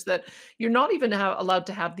too, is that you're not even allowed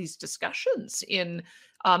to have these discussions in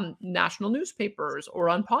national newspapers or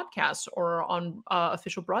on podcasts or on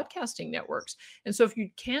official broadcasting networks. And so if you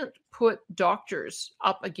can't put doctors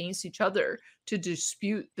up against each other to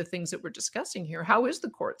dispute the things that we're discussing here, how is the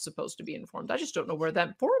court supposed to be informed? I just don't know where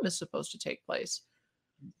that forum is supposed to take place.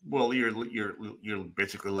 Well, you're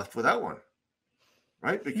basically left without one,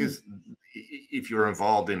 right? Because if you're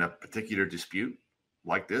involved in a particular dispute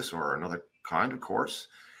like this or another kind of course,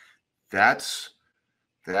 that's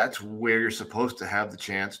where you're supposed to have the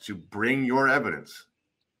chance to bring your evidence.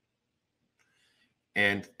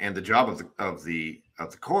 And the job of the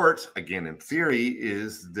court, again in theory,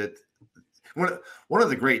 is that one of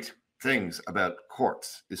the great things about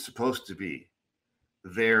courts is supposed to be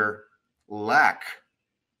their lack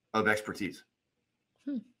of expertise.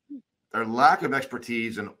 Their lack of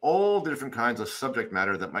expertise in all the different kinds of subject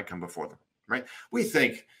matter that might come before them, right? We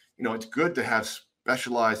think, it's good to have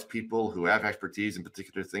specialized people who have expertise in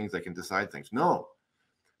particular things that can decide things. No,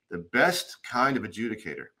 the best kind of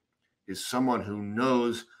adjudicator is someone who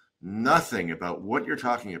knows nothing about what you're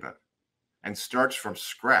talking about and starts from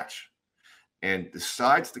scratch and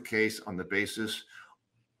decides the case on the basis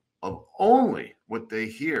of only what they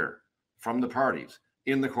hear from the parties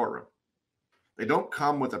in the courtroom. They don't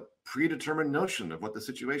come with a predetermined notion of what the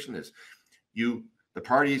situation is. The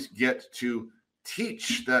parties get to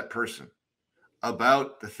teach that person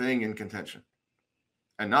about the thing in contention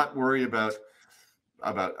and not worry about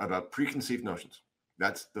preconceived notions.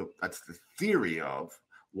 That's the theory of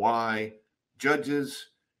why judges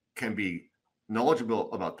can be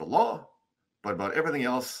knowledgeable about the law, but about everything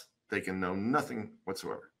else, they can know nothing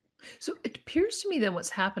whatsoever. So it appears to me then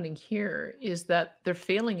what's happening here is that they're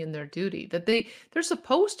failing in their duty, that they're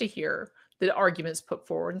supposed to hear the arguments put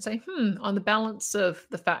forward and say, on the balance of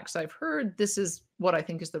the facts I've heard, this is what I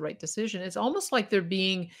think is the right decision. It's almost like they're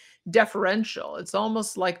being deferential. It's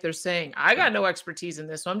almost like they're saying, I got no expertise in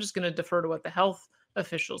this, so I'm just going to defer to what the health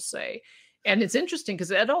officials say. And it's interesting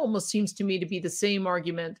because it almost seems to me to be the same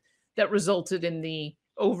argument that resulted in the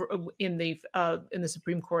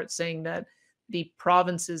Supreme Court saying that the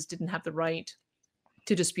provinces didn't have the right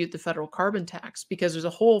to dispute the federal carbon tax, because there's a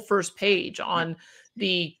whole first page Yeah. on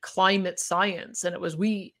the climate science, and it was,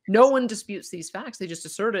 we no one disputes these facts. They just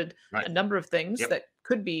asserted Right. a number of things Yep. that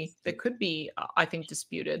could be I think,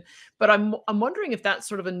 disputed. But I'm wondering if that's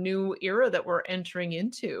sort of a new era that we're entering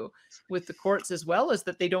into with the courts, as well as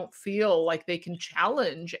that they don't feel like they can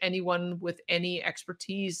challenge anyone with any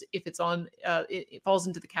expertise if it falls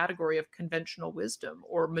into the category of conventional wisdom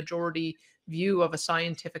or majority view of a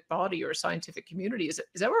scientific body or a scientific community. Is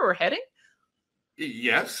that where we're heading?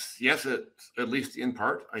 Yes, at least in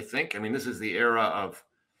part, I think. I mean, this is the era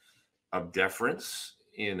of deference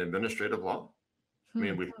in administrative law. I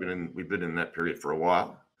mean, Hmm. we've been in that period for a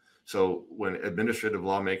while. So when administrative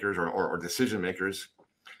lawmakers or decision makers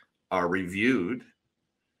are reviewed,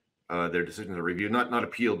 their decisions are reviewed, not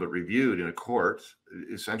appealed, but reviewed in a court.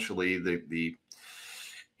 Essentially, the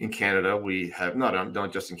in Canada we have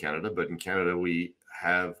not just in Canada, but in Canada we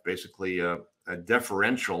have basically a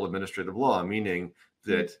deferential administrative law, meaning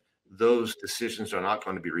Hmm. that those decisions are not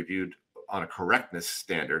going to be reviewed on a correctness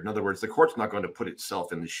standard. In other words, the court's not going to put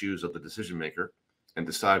itself in the shoes of the decision maker and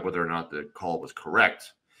decide whether or not the call was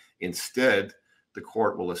correct. Instead, the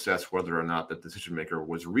court will assess whether or not the decision maker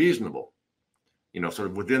was reasonable, sort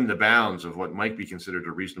of within the bounds of what might be considered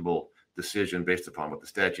a reasonable decision based upon what the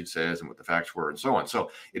statute says and what the facts were and so on.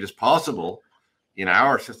 So it is possible in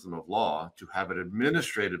our system of law to have an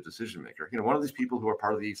administrative decision maker, one of these people who are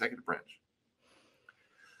part of the executive branch,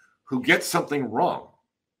 who gets something wrong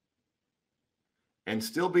and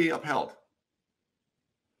still be upheld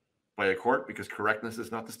by a court because correctness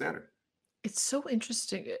is not the standard. It's so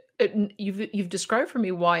interesting. You've described for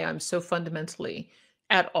me why I'm so fundamentally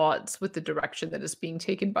at odds with the direction that is being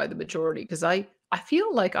taken by the majority, because I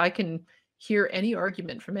feel like I can hear any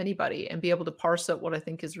argument from anybody and be able to parse out what I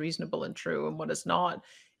think is reasonable and true and what is not.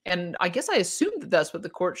 And I guess I assumed that that's what the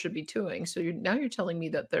court should be doing. So now you're telling me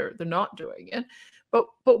that they're not doing it. But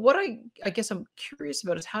what I guess I'm curious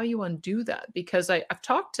about is how you undo that, because I've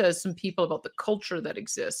talked to some people about the culture that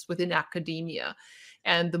exists within academia,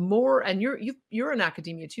 and the more, and you're in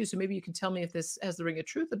academia too, so maybe you can tell me if this has the ring of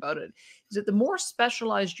truth about it, is that the more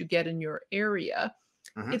specialized you get in your area,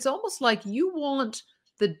 Mhm. it's almost like you want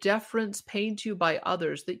the deference paid to you by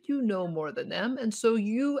others, that you know more than them. And so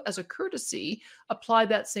you, as a courtesy, apply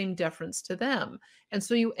that same deference to them. And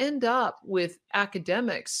so you end up with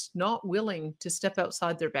academics not willing to step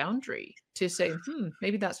outside their boundary to say,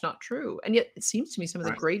 maybe that's not true. And yet it seems to me some of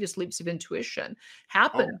the Right. greatest leaps of intuition Oh,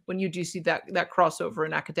 happen when you do see that crossover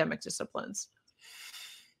in academic disciplines.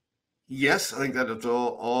 yes, I think that it's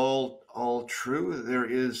all true. There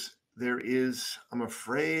is, I'm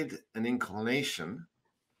afraid, an inclination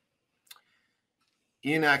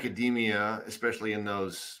in academia, especially in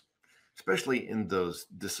those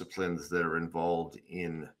disciplines that are involved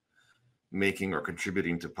in making or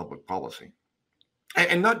contributing to public policy,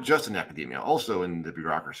 and not just in academia, also in the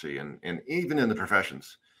bureaucracy and even in the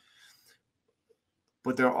professions.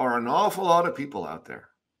 But there are an awful lot of people out there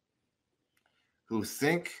who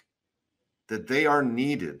think that they are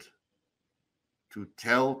needed to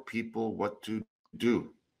tell people what to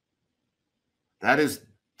do. That is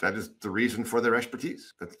the reason for their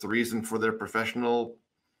expertise. That's the reason for their professional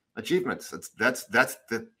achievements.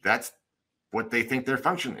 That's what they think their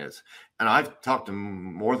function is. And I've talked to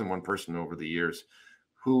more than one person over the years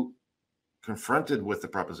who, confronted with the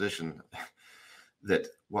proposition that,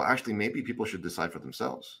 well, actually, maybe people should decide for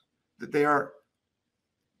themselves, that they are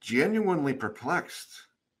genuinely perplexed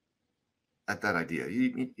at that idea.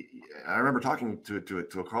 I remember talking to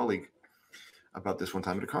a colleague about this one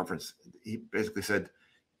time at a conference. He basically said,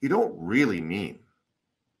 "You don't really mean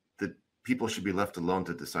that people should be left alone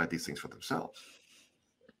to decide these things for themselves.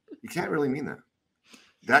 You can't really mean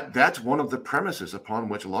that. That's one of the premises upon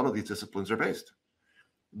which a lot of these disciplines are based.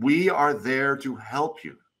 We are there to help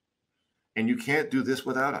you, and you can't do this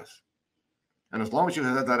without us." And as long as you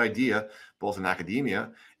have that idea, both in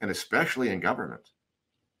academia and especially in government,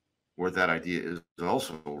 where that idea is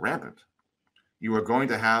also rampant, you are going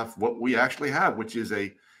to have what we actually have, which is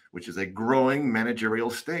a growing managerial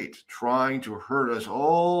state trying to hurt us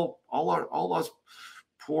all us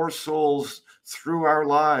poor souls through our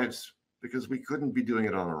lives because we couldn't be doing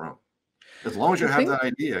it on our own. As long as you The have thing that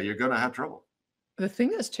idea, you're going to have trouble. The thing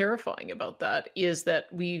that's terrifying about that is that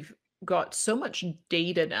we've got so much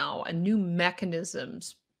data now and new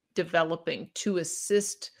mechanisms developing to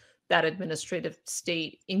assist that administrative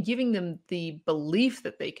state in giving them the belief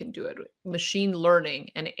that they can do it? Machine learning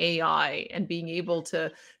and AI and being able to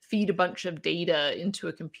feed a bunch of data into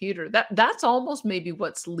a computer. That's almost maybe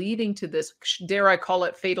what's leading to this, dare I call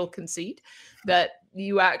it, fatal conceit, that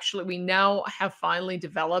we now have finally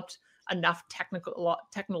developed enough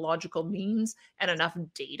technological means and enough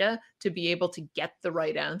data to be able to get the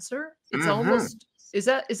right answer. It's almost, is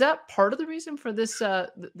that part of the reason for this? Well,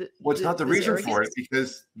 it's not the this reason for it, arrogance?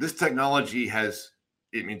 because this technology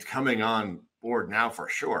it means coming on board now for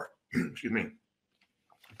sure. Excuse me.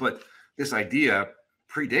 But this idea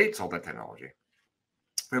predates all that technology.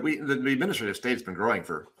 But the administrative state has been growing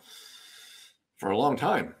for a long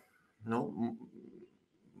time,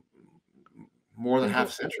 more than half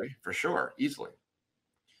a century for sure, easily,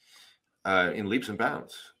 in leaps and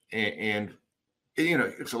bounds. And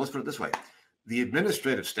so let's put it this way: the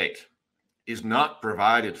administrative state is not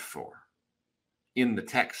provided for in the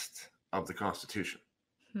text of the Constitution.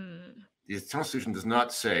 The Constitution does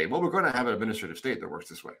not say, well, we're going to have an administrative state that works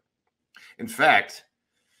this way. In fact,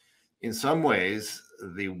 in some ways,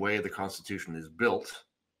 the way the Constitution is built,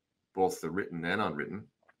 both the written and unwritten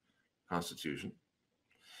Constitution,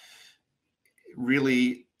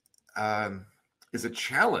 really is a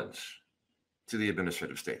challenge to the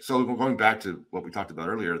administrative state. So going back to what we talked about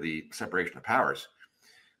earlier, the separation of powers,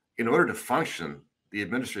 in order to function, the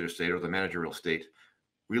administrative state or the managerial state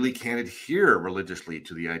really can't adhere religiously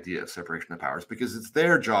to the idea of separation of powers, because it's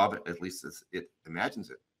their job, at least as it imagines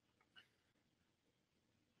it,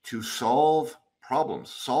 to solve problems,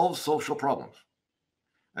 solve social problems.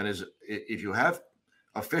 And if you have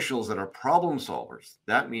officials that are problem solvers,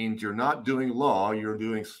 that means you're not doing law, you're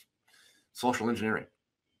doing social engineering.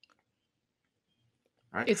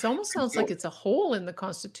 Right? It almost sounds like it's a hole in the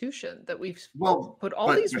Constitution that we've put all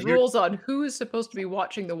but these rules on who is supposed to be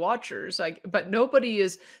watching the watchers. But nobody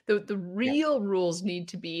is. The real rules need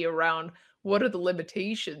to be around what are the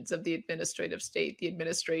limitations of the administrative state, the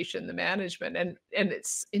administration, the management, and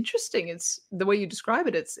it's interesting. It's the way you describe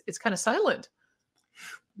it. It's kind of silent.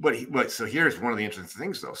 But so here's one of the interesting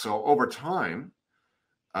things, though. So over time,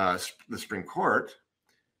 the Supreme Court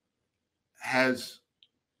has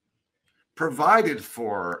provided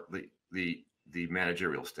for the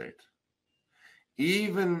managerial state,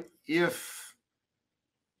 even if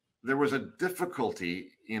there was a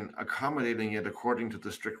difficulty in accommodating it according to the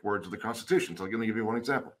strict words of the Constitution. So let me give you one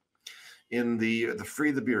example. In the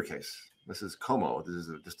Free the Beer case, this is Como. This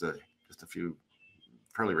is just a few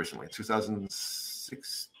fairly recently,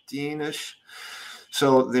 2016-ish.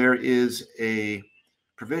 So there is a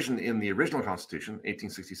provision in the original Constitution,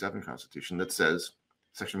 1867 Constitution, that says,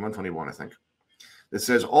 Section 121, I think, that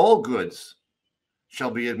says all goods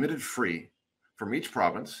shall be admitted free from each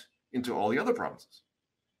province into all the other provinces.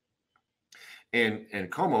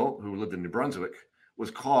 And Como, who lived in New Brunswick,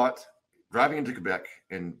 was caught driving into Quebec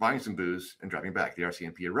and buying some booze and driving back. The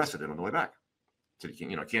RCMP arrested him on the way back. So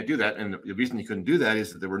you can't do that. And the reason you couldn't do that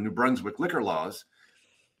is that there were New Brunswick liquor laws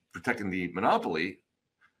protecting the monopoly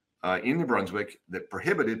in New Brunswick that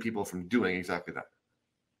prohibited people from doing exactly that.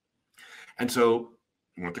 And so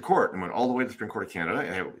he went to court and went all the way to the Supreme Court of Canada.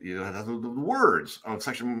 And you have the words of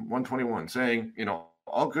Section 121 saying,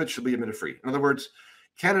 all goods should be admitted free. In other words,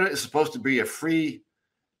 Canada is supposed to be a free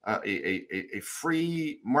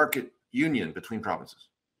market union between provinces,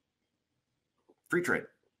 free trade.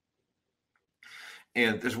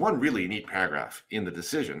 And there's one really neat paragraph in the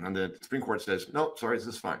decision, and the Supreme Court says, no, sorry, this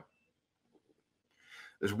is fine.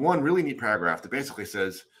 There's one really neat paragraph that basically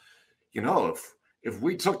says, if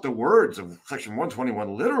we took the words of Section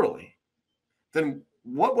 121 literally, then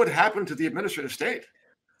what would happen to the administrative state?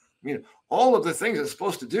 I mean, all of the things it's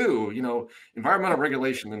supposed to do, environmental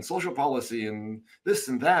regulation and social policy and this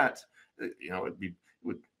and that, it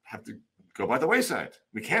would have to go by the wayside.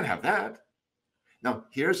 We can't have that. Now,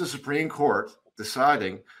 here's the Supreme Court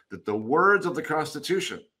deciding that the words of the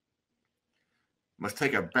Constitution must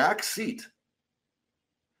take a back seat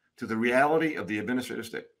to the reality of the administrative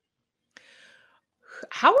state.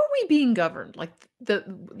 How are we being governed?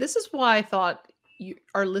 This is why I thought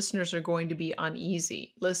our listeners are going to be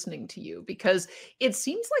uneasy listening to you, because it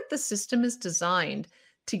seems like the system is designed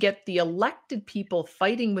to get the elected people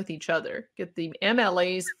fighting with each other, get the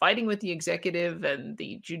MLAs fighting with the executive and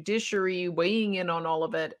the judiciary weighing in on all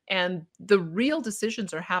of it. And the real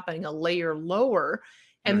decisions are happening a layer lower,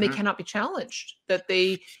 and they cannot be challenged. That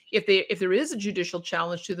if there is a judicial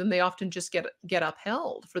challenge to them, they often just get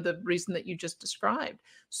upheld for the reason that you just described.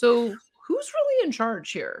 So who's really in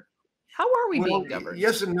charge here? How are we being governed?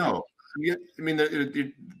 Yes and no. I mean,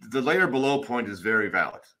 the layer below point is very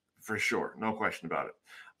valid, for sure. No question about it.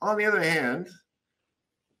 On the other hand,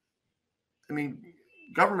 I mean,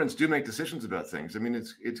 governments do make decisions about things. I mean,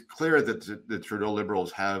 it's clear that the Trudeau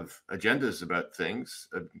Liberals have agendas about things,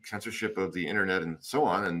 censorship of the internet and so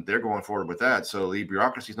on, and they're going forward with that. So the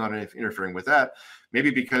bureaucracy is not interfering with that. Maybe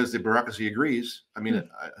because the bureaucracy agrees. I mean,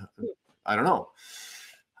 I don't know.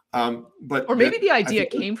 Or maybe the idea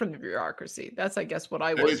came from the bureaucracy. That's, I guess, what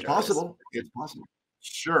I wonder. It's possible. It's possible.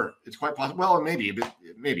 Sure, it's quite possible. Well, maybe.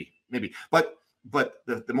 But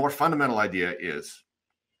the more fundamental idea is,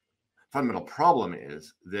 fundamental problem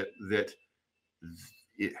is that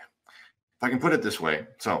if I can put it this way.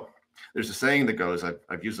 So there's a saying that goes,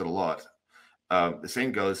 I've used it a lot. The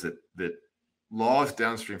saying goes that law is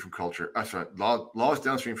downstream from culture. Law is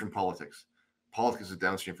downstream from politics. Politics is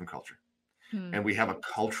downstream from culture. And we have a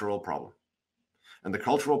cultural problem. And the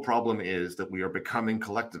cultural problem is that we are becoming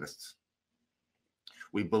collectivists.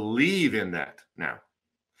 We believe in that now.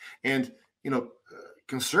 And,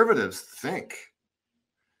 conservatives think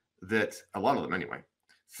that, a lot of them anyway,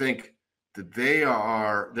 think that they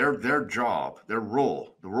are, their job, their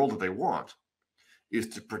role, the role that they want is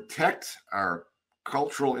to protect our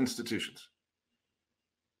cultural institutions.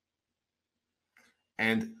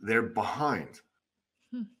 And they're behind.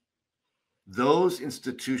 Those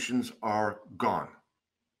institutions are gone.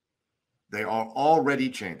 They are already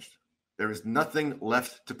changed. There is nothing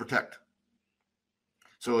left to protect.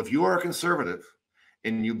 So if you are a conservative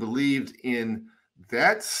and you believed in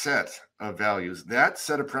that set of values, that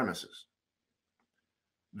set of premises,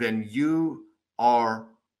 then you are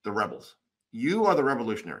the rebels. You are the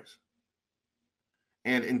revolutionaries.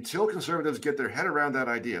 And until conservatives get their head around that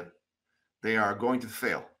idea, they are going to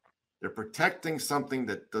fail. They're protecting something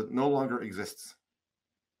that no longer exists.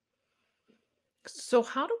 So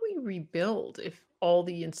how do we rebuild if all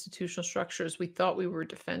the institutional structures we thought we were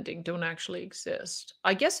defending don't actually exist?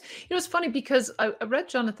 I guess, it's funny because I read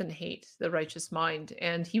Jonathan Haidt, The Righteous Mind,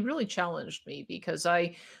 and he really challenged me because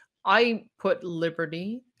I put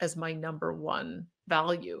liberty as my number one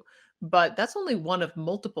value, but that's only one of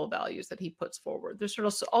multiple values that he puts forward. There's sort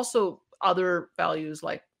of also other values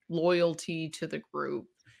like loyalty to the group,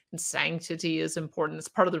 and sanctity is important. It's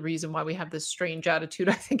part of the reason why we have this strange attitude,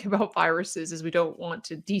 I think, about viruses, is we don't want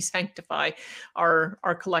to desanctify our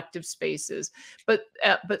collective spaces. But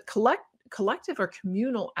collective or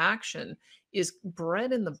communal action is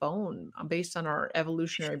bred in the bone based on our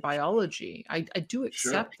evolutionary biology. I do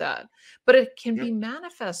accept that, but it can be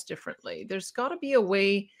manifest differently. There's got to be a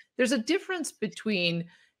way. There's a difference between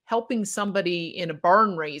helping somebody in a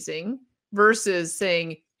barn raising versus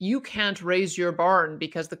saying, you can't raise your barn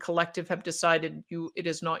because the collective have decided it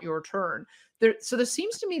is not your turn. So there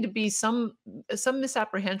seems to me to be some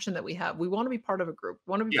misapprehension that we have. We want to be part of a group, we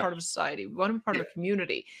want to be part of a society, we want to be part of a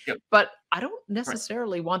community. But I don't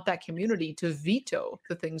necessarily want that community to veto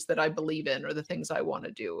the things that I believe in or the things I want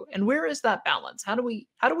to do. And where is that balance? How do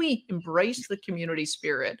we embrace the community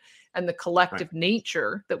spirit and the collective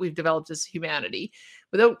nature that we've developed as humanity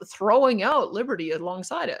without throwing out liberty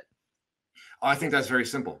alongside it? I think that's very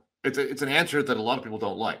simple. It's an answer that a lot of people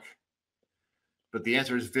don't like. But the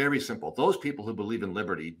answer is very simple. Those people who believe in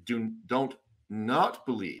liberty don't not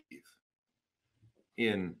believe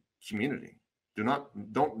in community.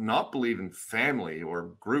 Don't not believe in family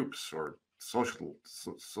or groups or social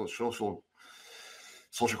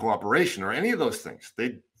cooperation or any of those things.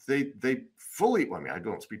 They fully, I mean, I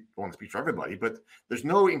don't want to speak for everybody, but there's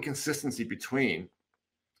no inconsistency between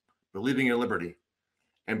believing in liberty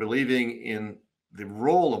and believing in the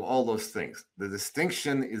role of all those things. The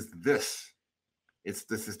distinction is this. It's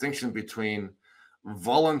this distinction between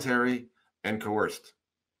voluntary and coerced.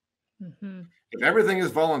 If everything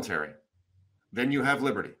is voluntary, then you have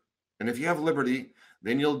liberty. And if you have liberty,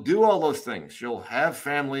 then you'll do all those things. You'll have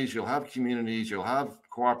families, you'll have communities, you'll have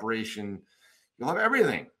cooperation, you'll have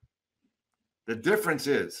everything. The difference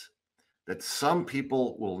is that some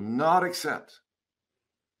people will not accept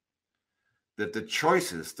that the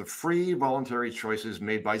choices, the free voluntary choices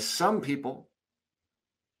made by some people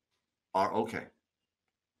are okay,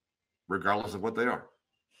 regardless of what they are.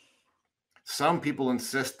 Some people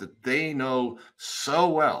insist that they know so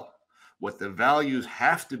well what the values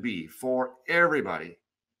have to be for everybody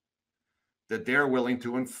that they're willing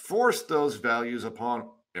to enforce those values upon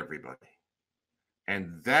everybody.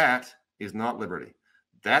 And that is not liberty.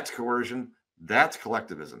 That's coercion. That's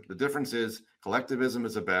collectivism. The difference is collectivism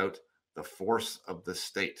is about the force of the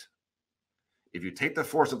state. If you take the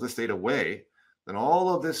force of the state away, then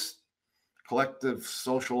all of this collective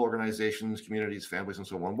social organizations, communities, families, and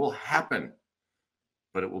so on will happen,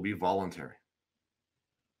 but it will be voluntary.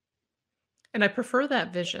 And I prefer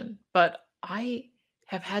that vision, but I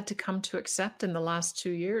have had to come to accept in the last 2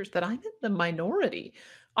 years that I'm in the minority.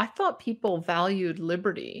 I thought people valued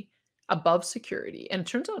liberty above security, and it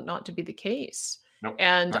turns out not to be the case. Nope,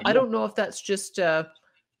 And not I yet. don't know if that's just a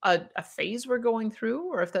phase we're going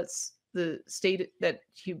through, or if that's the state that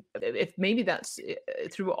if maybe that's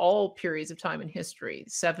through all periods of time in history,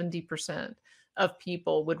 70% of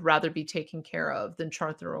people would rather be taken care of than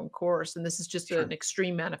chart their own course. And this is just an Sure.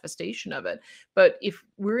 extreme manifestation of it. But if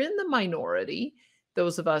we're in the minority,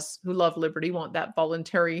 those of us who love liberty want that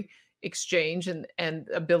voluntary exchange and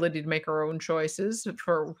ability to make our own choices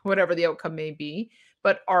for whatever the outcome may be.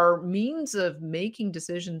 But our means of making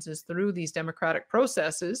decisions is through these democratic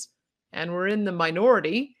processes, and we're in the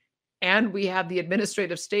minority, and we have the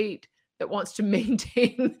administrative state that wants to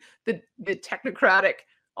maintain the technocratic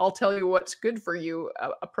I'll tell you what's good for you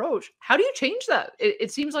approach. How do you change that?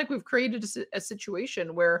 It seems like we've created a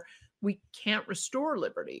situation where we can't restore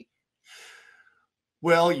liberty.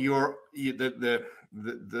 Well, the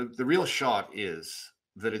real shot is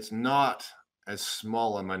that it's not as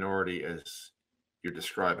small a minority as you're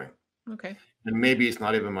describing, Okay. and maybe it's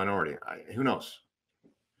not even a minority. Who knows?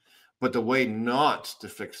 But the way not to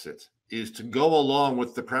fix it is to go along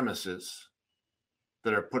with the premises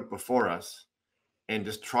that are put before us and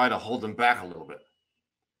just try to hold them back a little bit.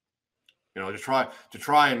 To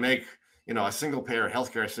try and make a single payer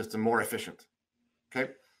healthcare system more efficient.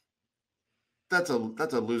 Okay, that's a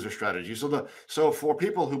loser strategy. So for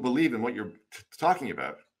people who believe in what you're talking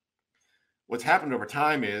about, what's happened over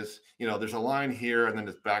time is there's a line here, and then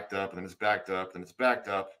it's backed up, and then it's backed up, and it's backed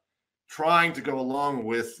up, trying to go along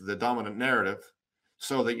with the dominant narrative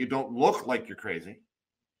so that you don't look like you're crazy.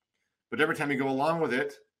 But every time you go along with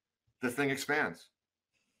it, the thing expands.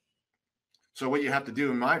 So what you have to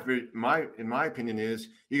do, in my opinion, is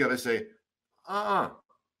you got to say, no,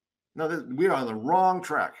 we're on the wrong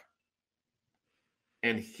track.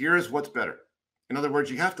 And here's what's better. In other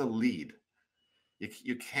words, you have to lead.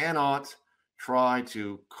 You cannot try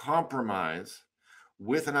to compromise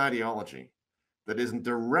with an ideology that is in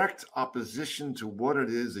direct opposition to what it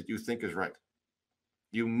is that you think is right.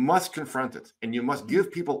 You must confront it, and you must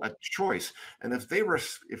give people a choice. And if they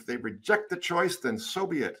reject the choice, then so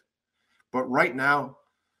be it. But right now,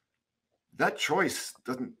 that choice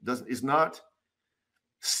is not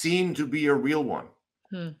seen to be a real one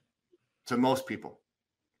to most people.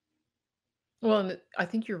 Well, and I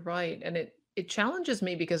think you're right, and it challenges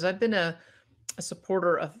me because I've been a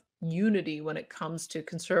supporter of unity when it comes to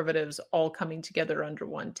conservatives all coming together under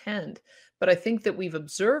one tent. But I think that we've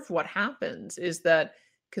observed what happens is that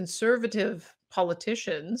conservative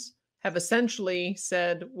politicians have essentially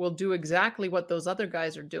said, we'll do exactly what those other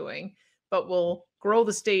guys are doing, but we'll grow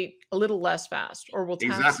the state a little less fast, or we'll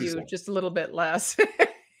tax Exactly you so. just a little bit less.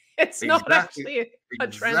 It's not Exactly. actually a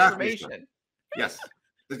Exactly so. transformation. Yes,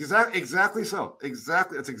 exactly so.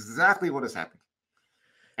 That's exactly what has happened.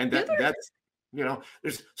 And what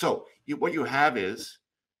you have is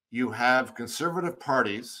you have conservative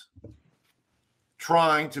parties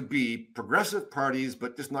trying to be progressive parties,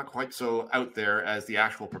 but just not quite so out there as the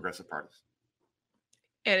actual progressive parties.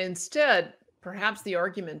 And instead, perhaps the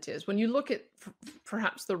argument is when you look at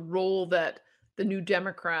perhaps the role that the New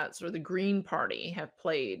Democrats or the Green Party have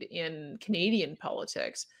played in Canadian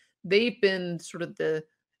politics, they've been sort of the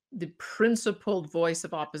principled voice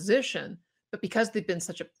of opposition. But because they've been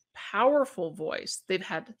such a powerful voice, they've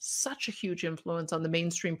had such a huge influence on the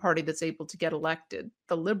mainstream party that's able to get elected,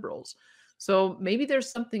 the Liberals. So maybe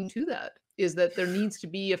there's something to that, is that there needs to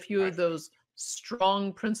be a few of those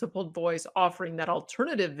strong principled voice offering that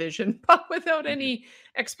alternative vision, but without any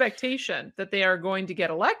expectation that they are going to get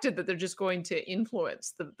elected, that they're just going to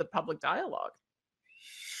influence the public dialogue.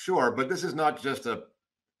 Sure, but this is not just a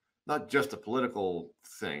political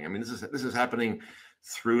thing. I mean, this is happening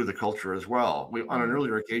through the culture as well. On an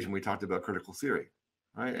earlier occasion, we talked about critical theory,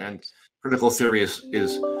 right? And critical theory is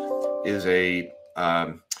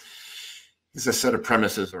a set of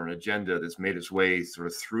premises or an agenda that's made its way sort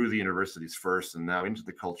of through the universities first, and now into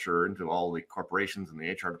the culture, into all the corporations and the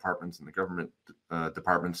HR departments and the government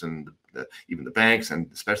departments, and even the banks,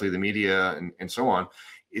 and especially the media, and so on.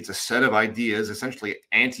 It's a set of ideas, essentially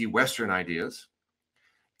anti-Western ideas,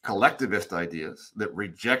 collectivist ideas that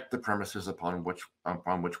reject the premises upon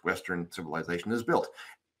which Western civilization is built.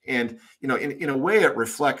 And in a way, it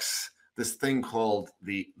reflects this thing called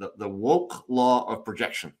the woke law of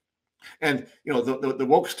projection. And the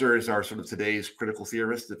wokesters are sort of today's critical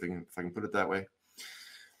theorists, if I can put it that way.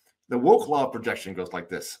 The woke law of projection goes like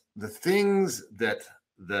this: the things that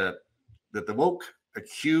the woke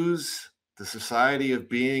accuse the society of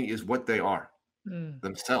being is what they are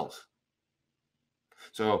themselves.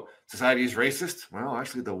 So society is racist. Well,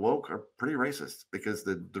 actually, the woke are pretty racist because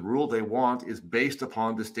the rule they want is based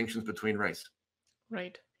upon distinctions between race.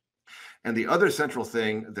 Right. And the other central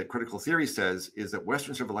thing that critical theory says is that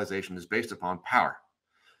Western civilization is based upon power.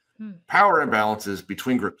 Power imbalances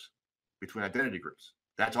between groups, between identity groups.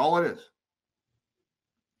 That's all it is.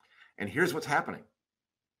 And here's what's happening.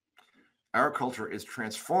 Our culture is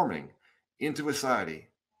transforming into a society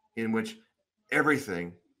in which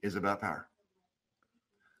everything is about power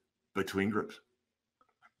between groups.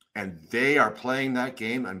 And they are playing that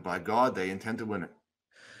game, and by God, they intend to win it.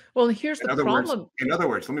 Well, here's the problem. In other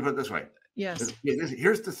words, let me put it this way. Yes.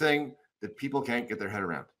 Here's the thing that people can't get their head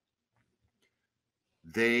around.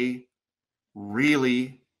 They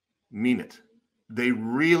really mean it. They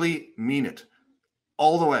really mean it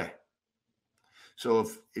all the way. So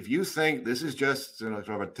if you think this is just sort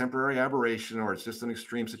of a temporary aberration or it's just an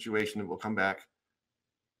extreme situation that will come back,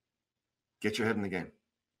 get your head in the game.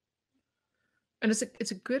 And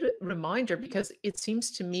it's a good reminder, because it seems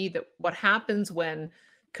to me that what happens when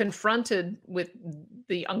confronted with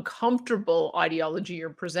the uncomfortable ideology you're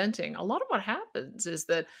presenting, a lot of what happens is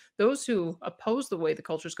that those who oppose the way the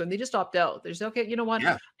culture is going, they just opt out. They say, okay, you know what?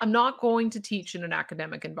 Yeah. I'm not going to teach in an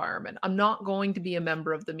academic environment. I'm not going to be a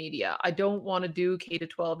member of the media. I don't want to do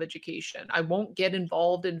K-12 education. I won't get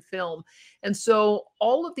involved in film. And so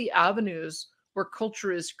all of the avenues where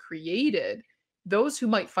culture is created, those who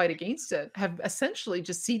might fight against it have essentially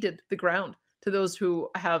just ceded the ground to those who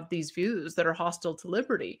have these views that are hostile to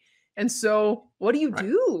liberty. And so what do you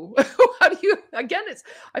do? How do you, again,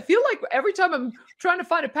 I feel like every time I'm trying to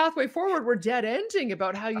find a pathway forward, we're dead ending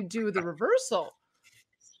about how you do the reversal.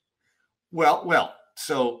 Well,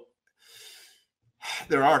 so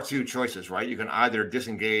there are two choices, right? You can either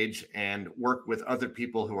disengage and work with other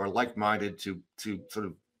people who are like-minded to sort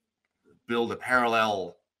of build a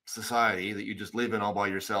parallel society that you just live in all by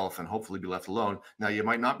yourself and hopefully be left alone. Now, you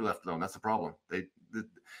might not be left alone. That's the problem.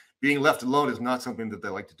 Being left alone is not something that they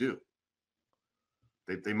like to do.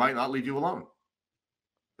 They might not leave you alone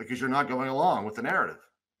because you're not going along with the narrative,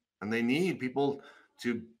 and they need people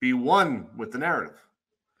to be one with the narrative.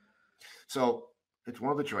 So it's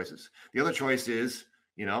one of the choices. The other choice is,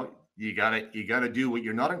 you gotta do what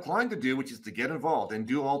you're not inclined to do, which is to get involved and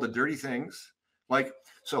do all the dirty things.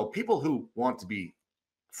 So people who want to be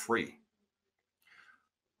free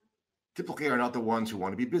typically are not the ones who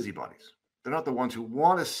want to be busybodies. They're not the ones who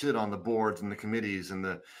want to sit on the boards and the committees and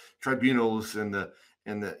the tribunals and all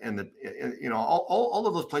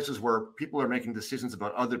of those places where people are making decisions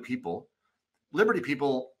about other people. Liberty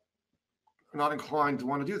people are not inclined to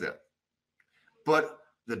want to do that, but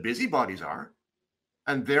the busybodies are,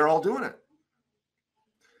 and they're all doing it.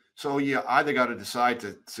 So you either got to decide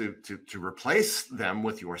to replace them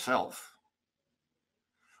with yourself,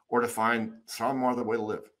 or to find some other way to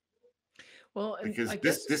live. Well, because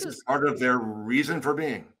this is part of their reason for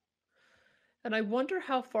being. And I wonder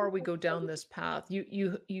how far we go down this path.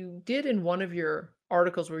 You did in one of your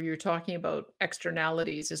articles where you're talking about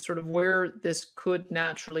externalities as sort of where this could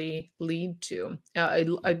naturally lead to.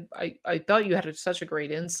 I thought you had such a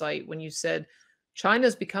great insight when you said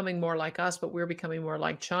China's becoming more like us, but we're becoming more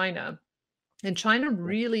like China. And China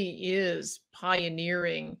really is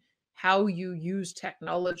pioneering how you use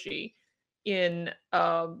technology in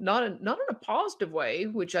not in a positive way,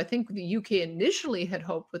 which I think the UK initially had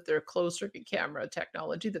hoped with their closed circuit camera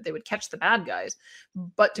technology that they would catch the bad guys,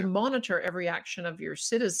 but to monitor every action of your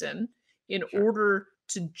citizen in order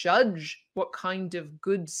to judge what kind of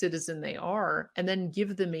good citizen they are, and then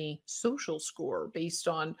give them a social score based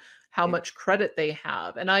on how much credit they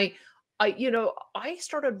have. And I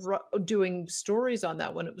started doing stories on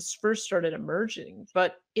that when it was first started emerging,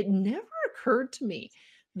 but it never occurred to me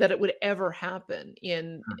that it would ever happen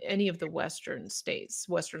in any of the Western states,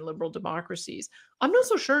 Western liberal democracies. I'm not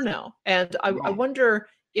so sure now. And I wonder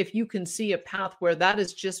if you can see a path where that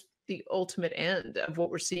is just the ultimate end of what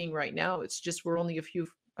we're seeing right now. It's just we're only a few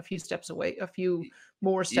steps away, a few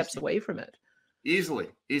more steps away from it. Easily.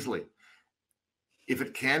 If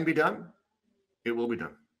it can be done, it will be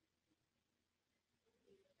done.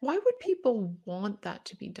 Why would people want that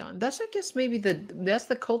to be done? That's, I guess, maybe that's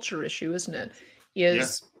the culture issue, isn't it?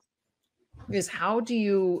 Is how do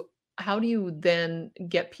you then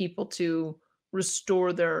get people to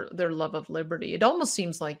restore their love of liberty? It almost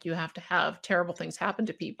seems like you have to have terrible things happen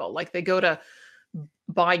to people, like they go to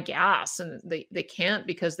buy gas and they can't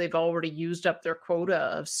because they've already used up their quota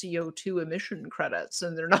of CO2 emission credits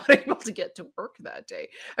and they're not able to get to work that day.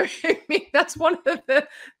 I mean, that's one of the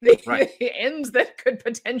ends that could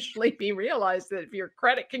potentially be realized, that if your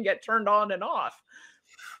credit can get turned on and off.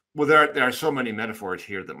 Well, there are so many metaphors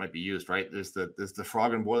here that might be used, right? There's the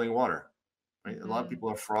frog in boiling water, right? A lot of people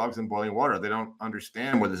are frogs in boiling water. They don't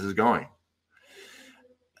understand where this is going.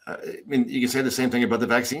 I mean, you can say the same thing about the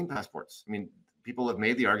vaccine passports. I mean, people have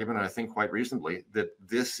made the argument, and I think quite reasonably, that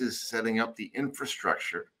this is setting up the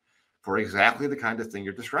infrastructure for exactly the kind of thing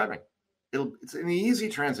you're describing. It's an easy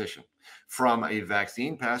transition from a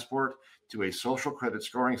vaccine passport to a social credit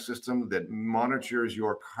scoring system that monitors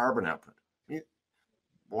your carbon output. I mean,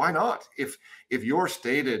 why not? If your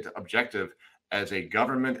stated objective as a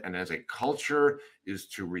government and as a culture is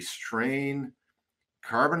to restrain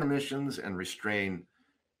carbon emissions and restrain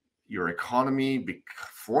your economy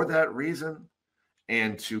for that reason,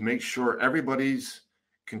 and to make sure everybody's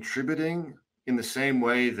contributing in the same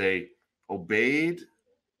way they obeyed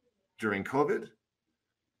during COVID,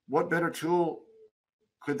 what better tool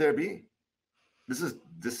could there be? This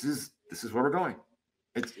is where we're going.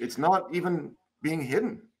 It's not even being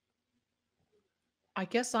hidden. I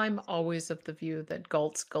guess I'm always of the view that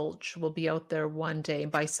Galt's Gulch will be out there one day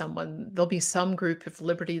by someone. There'll be some group of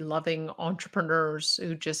liberty-loving entrepreneurs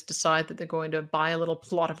who just decide that they're going to buy a little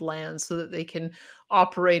plot of land so that they can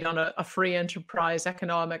operate on a free enterprise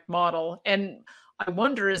economic model. And I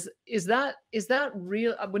wonder, is that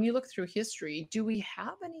real? When you look through history, do we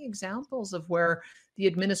have any examples of where the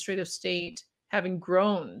administrative state, having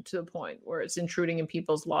grown to the point where it's intruding in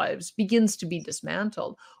people's lives, begins to be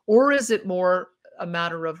dismantled? Or is it more a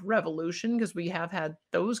matter of revolution, because we have had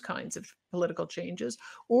those kinds of political changes?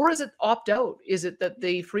 Or is it opt out? Is it that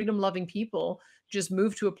the freedom-loving people just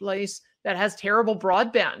move to a place that has terrible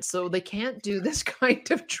broadband, so they can't do this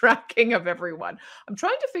kind of tracking of everyone? I'm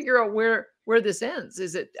trying to figure out where this ends.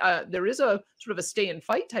 Is it there is a sort of a stay and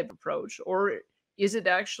fight type approach, or is it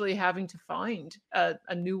actually having to find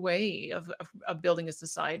a new way of building a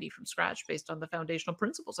society from scratch based on the foundational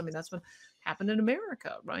principles? I mean, that's what happened in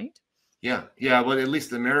America, right? Yeah. Well, at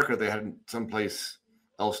least in America, they had someplace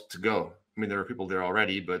else to go. I mean, there were people there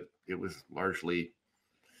already, but it was largely,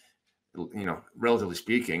 relatively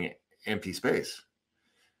speaking, empty space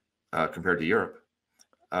compared to Europe.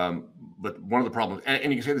 But one of the problems,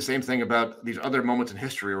 and you can say the same thing about these other moments in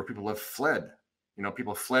history where people have fled.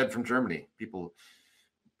 People fled from Germany. People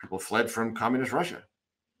fled from communist Russia,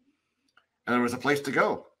 and there was a place to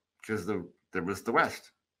go because there was the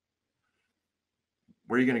West.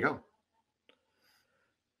 Where are you going to go?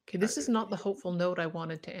 Okay, this is not the hopeful note I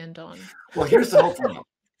wanted to end on. Well, here's the hopeful note.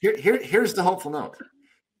 Here's the hopeful note.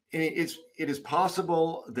 It is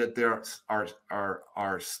possible that there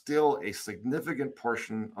are still a significant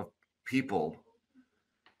portion of people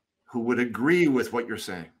who would agree with what you're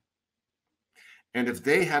saying. And if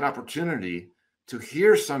they had opportunity to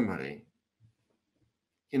hear somebody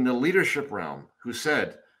in the leadership realm who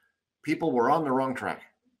said, people were on the wrong track,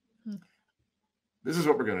 this is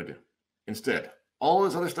what we're going to do instead. All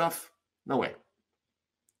this other stuff, no way.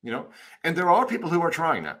 And there are people who are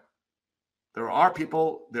trying that. There are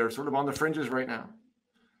people, they're sort of on the fringes right now.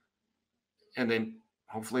 And then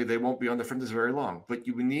hopefully they won't be on the fringes very long. But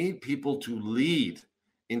you need people to lead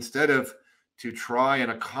instead of to try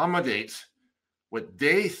and accommodate what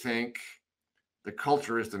they think the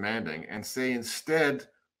culture is demanding, and say instead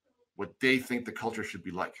what they think the culture should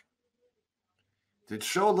be like. To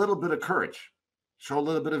show a little bit of courage, show a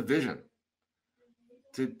little bit of vision,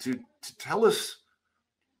 to tell us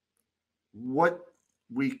what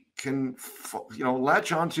we can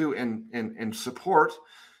latch onto and support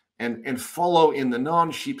and follow in the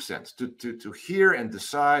non-sheep sense, to hear and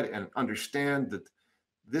decide and understand that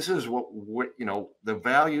this is what the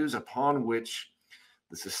values upon which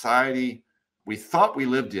the society we thought we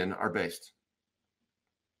lived in are based.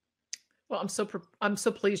 Well, I'm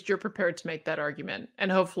so pleased you're prepared to make that argument,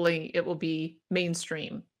 and hopefully it will be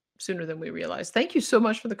mainstream sooner than we realize. Thank you so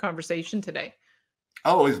much for the conversation today.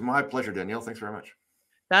 Oh, it's my pleasure, Danielle. Thanks very much.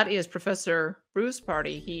 That is Professor Bruce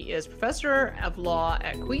Pardy. He is Professor of Law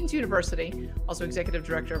at Queen's University, also Executive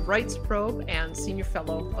Director of Rights Probe and Senior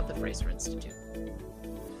Fellow of the Fraser Institute.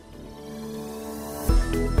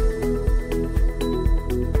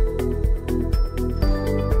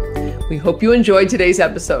 We hope you enjoyed today's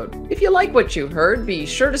episode. If you like what you heard, be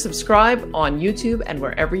sure to subscribe on YouTube and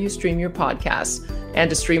wherever you stream your podcasts. And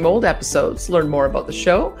to stream old episodes, learn more about the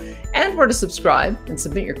show, and where to subscribe and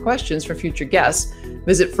submit your questions for future guests,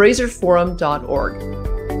 visit FraserForum.org.